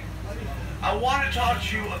Square. I want to talk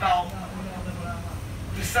to you about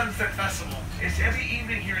the Sunset Festival. It's every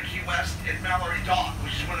evening here in Key West at Mallory Dock,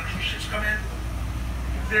 which is where the cruise ships come in.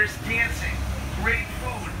 There's dancing, great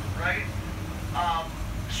food, right?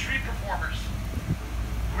 Street performers,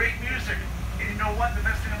 great music. And you know what? The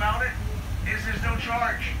best thing about it is there's no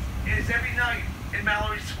charge. It is every night in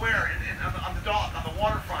Mallory Square and on the dock, on the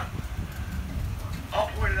waterfront. I'll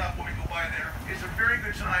point it out when we go by there. It's a very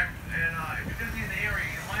good time, and if you're going to be in the area,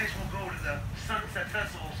 you might as well go to the Sunset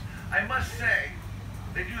Festivals. I must say,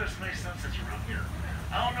 they do have some nice sunsets around here.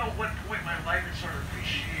 I don't know what point in my life I started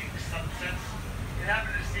appreciating sunsets. It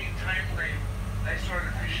happened at the same time frame I started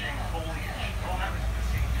appreciating foliage. It all happens at the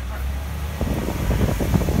same time.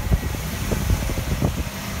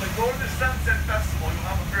 But go to the Sunset Festival, you'll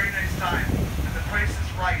have a very nice time, and the price is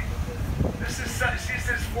right. This is, see, it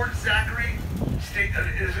says Fort Zachary.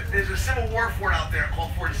 There's a Civil War fort out there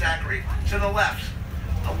called Fort Zachary. To the left,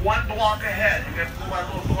 one block ahead, you have to go by a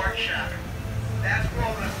little guard shack. That's where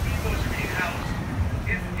all the speedboats are being housed.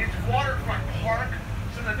 It's waterfront park.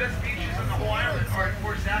 Some of the best beaches on the whole island are at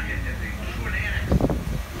Fort Zachary at the Truman Annex. It's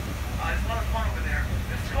a lot of fun over there.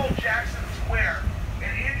 This is called Jackson Square,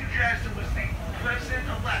 and Andrew Jackson was the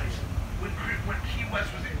president-elect when Key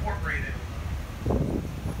West was incorporated.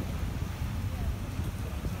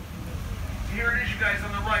 Here it is, you guys,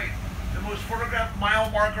 on the right. The most photographed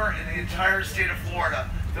mile marker in the entire state of Florida.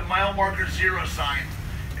 The mile marker 0 sign.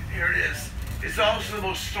 Here it is. It's also the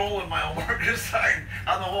most stolen mile marker sign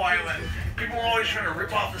on the whole island. People are always trying to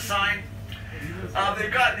rip off the sign.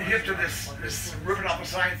 They've gotten hip to this ripping off a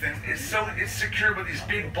sign thing. It's secured with these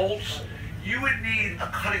big bolts. You would need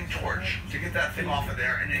a cutting torch to get that thing off of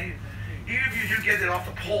there. And even if you do get it off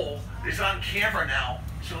the pole, it's on camera now,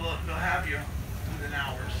 so they'll have you within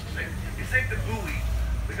hours. It's like the buoy.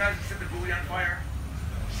 The guys that set the buoy on fire.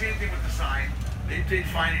 Same thing with the sign. They'd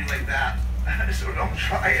find you like that. So don't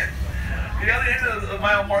try it. The other end of the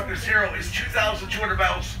mile marker 0 is 2,200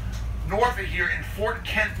 miles north of here in Fort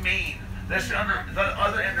Kent, Maine. That's the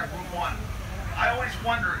other end of Route 1. I always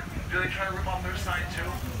wonder, do they try to rip off their sign too?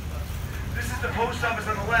 This is the post office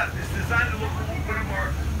on the left. It's designed to look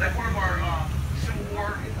like one of our Civil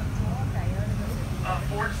War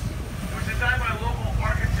forts. It was designed by a local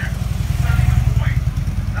architect, Sonny McCoy.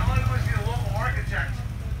 Not only was he a local architect,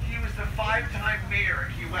 he was the 5-time mayor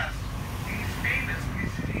of Key West. He's famous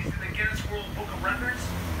because he's in the Guinness World Book of Records.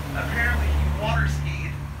 Apparently he water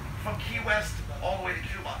skied from Key West all the way to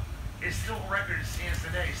Cuba. It's still a record that stands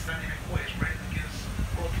today. Sonny McCoy is right in the Guinness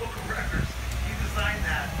World Book of Records. He designed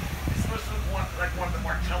that. It's supposed to look like one of the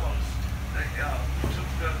Martellos,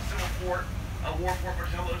 the Civil War Fort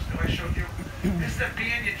Martellos that I showed you. This is a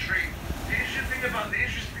banyan tree. The interesting thing about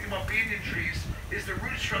banyan trees is the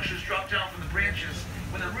root structures drop down from the branches.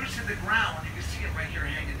 When the roots hit the ground, you can see it right here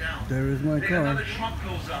hanging down. There is my car. Another trunk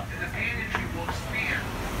goes up, and the banyan tree will expand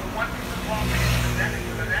from one piece of property to the next,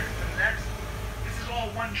 to the next, to the next. This is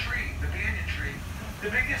all one tree, the banyan tree.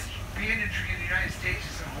 The biggest banyan tree in the United States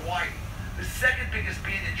is in Hawaii. The second biggest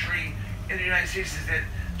banyan tree in the United States is at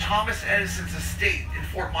Thomas Edison's estate in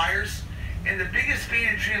Fort Myers. And the biggest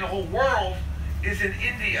banyan tree in the whole world is in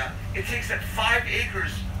India. It takes up 5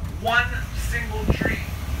 acres, one single tree.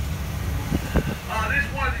 This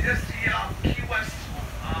is one of the, that's the Key West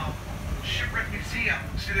Shipwreck Museum.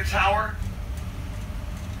 See the tower?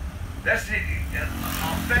 That's the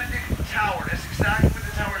authentic tower. That's exactly what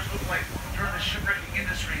the towers look like during the shipwrecking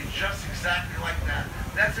industry. Just exactly like that.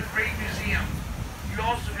 That's a great museum. You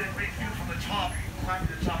also get a great view from the top. You can climb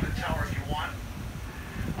to the top of the tower if you want.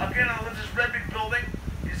 Again, on this red big building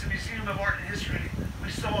is the Museum of Art and History. We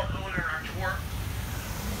saw it earlier in our tour.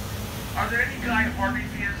 Are there any Guy Harvey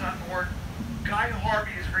fans on board? Guy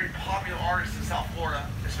Harvey is a very popular artist in South Florida,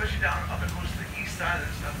 especially down up and close to the east side of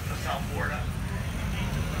South Florida.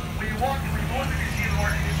 When you go into the Museum of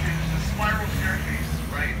Art and History, there's a spiral staircase,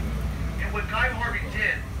 right? And what Guy Harvey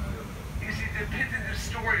did is he depicted the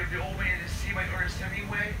story of the Old Man and the Sea by Ernest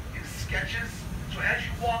Hemingway in sketches. So as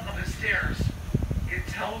you walk up the stairs, it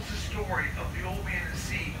tells the story of the Old Man and the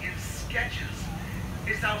Sea in sketches.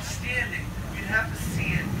 It's outstanding. You have to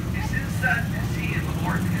see it. It's inside the Museum of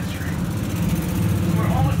Art and History. So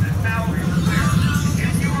we're almost at Mallory Square.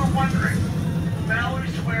 If you were wondering,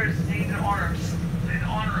 Mallory Square is named in honor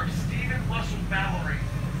of Stephen Russell Mallory.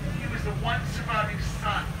 He was the one surviving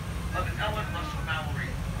son of Ellen Russell Mallory,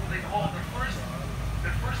 who they called the first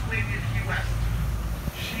lady of Key West.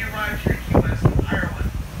 She arrived here in Key West,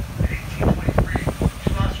 Ireland, in 1823.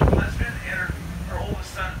 She lost her husband and her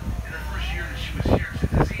oldest son in the first year that she was here to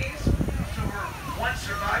disease. So her one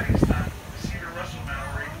surviving son, Stephen Russell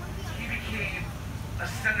Mallory, he became a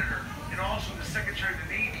senator and also the Secretary of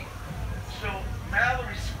the Navy. So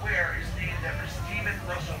Mallory Square is named after Stephen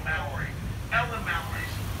Russell Mallory, Ellen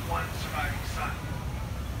Mallory's one surviving son.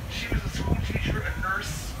 She was a school teacher, a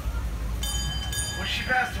nurse. When she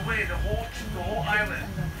passed away, the whole island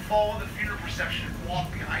followed the funeral procession and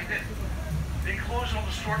walked behind it. They closed all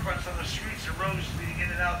the storefronts on the streets and roads leading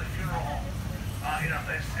in and out of the funeral home,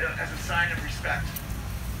 as a sign of respect.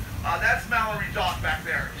 That's Mallory Dock back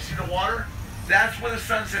there. You see the water? That's where the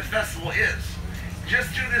Sunset Festival is. Just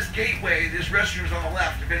through this gateway, there's restrooms on the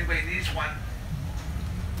left if anybody needs one.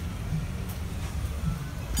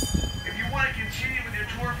 If you want to continue with your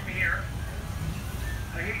tour from here,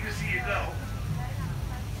 I hate to see you go.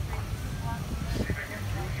 Let's see if I get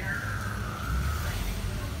through here.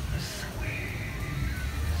 Squeeze.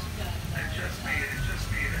 I just made it,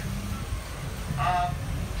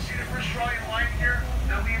 see the first trolley in line here?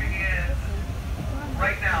 They're leaving in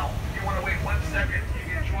right now. If you want to wait 1 second,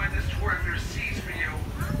 you can join this tour if there's seats for you.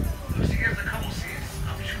 Looks like there's a couple seats.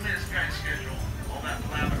 I'm 2 minutes behind schedule. All that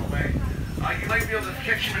blabbing away. You might be able to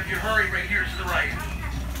catch him if you hurry right here to the right.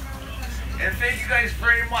 And thank you guys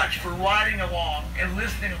very much for riding along and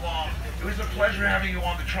listening along. It was a pleasure having you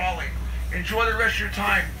on the trolley. Enjoy the rest of your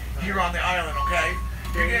time here on the island, okay?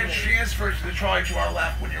 You're going to transfer to the trolley to our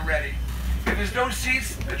left when you're ready. If there's no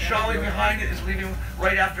seats, the trolley behind it is leaving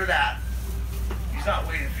right after that. He's not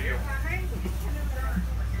waiting for you.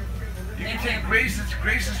 You can take Grace.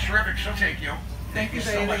 Grace is terrific. She'll take you. Thank you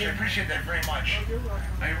so much. I appreciate that very much.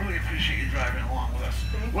 I really appreciate you driving along with us.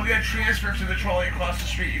 We're going to transfer to the trolley across the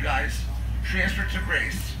street, you guys. Transfer to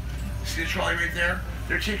Grace. See the trolley right there?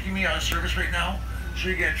 They're taking me on a service right now. So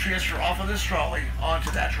you're going to transfer off of this trolley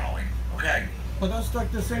onto that trolley. Okay? But that's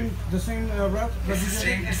like the same route?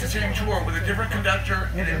 It's the same tour with a different conductor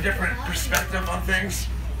and a different perspective on things.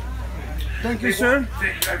 Thank you, sir.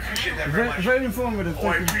 Thank you. I appreciate that very much. Very informative. Oh,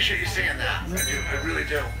 I appreciate you saying that. I do. I really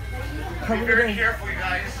do. Be very careful, you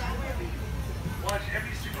guys. Watch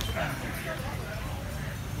every single step.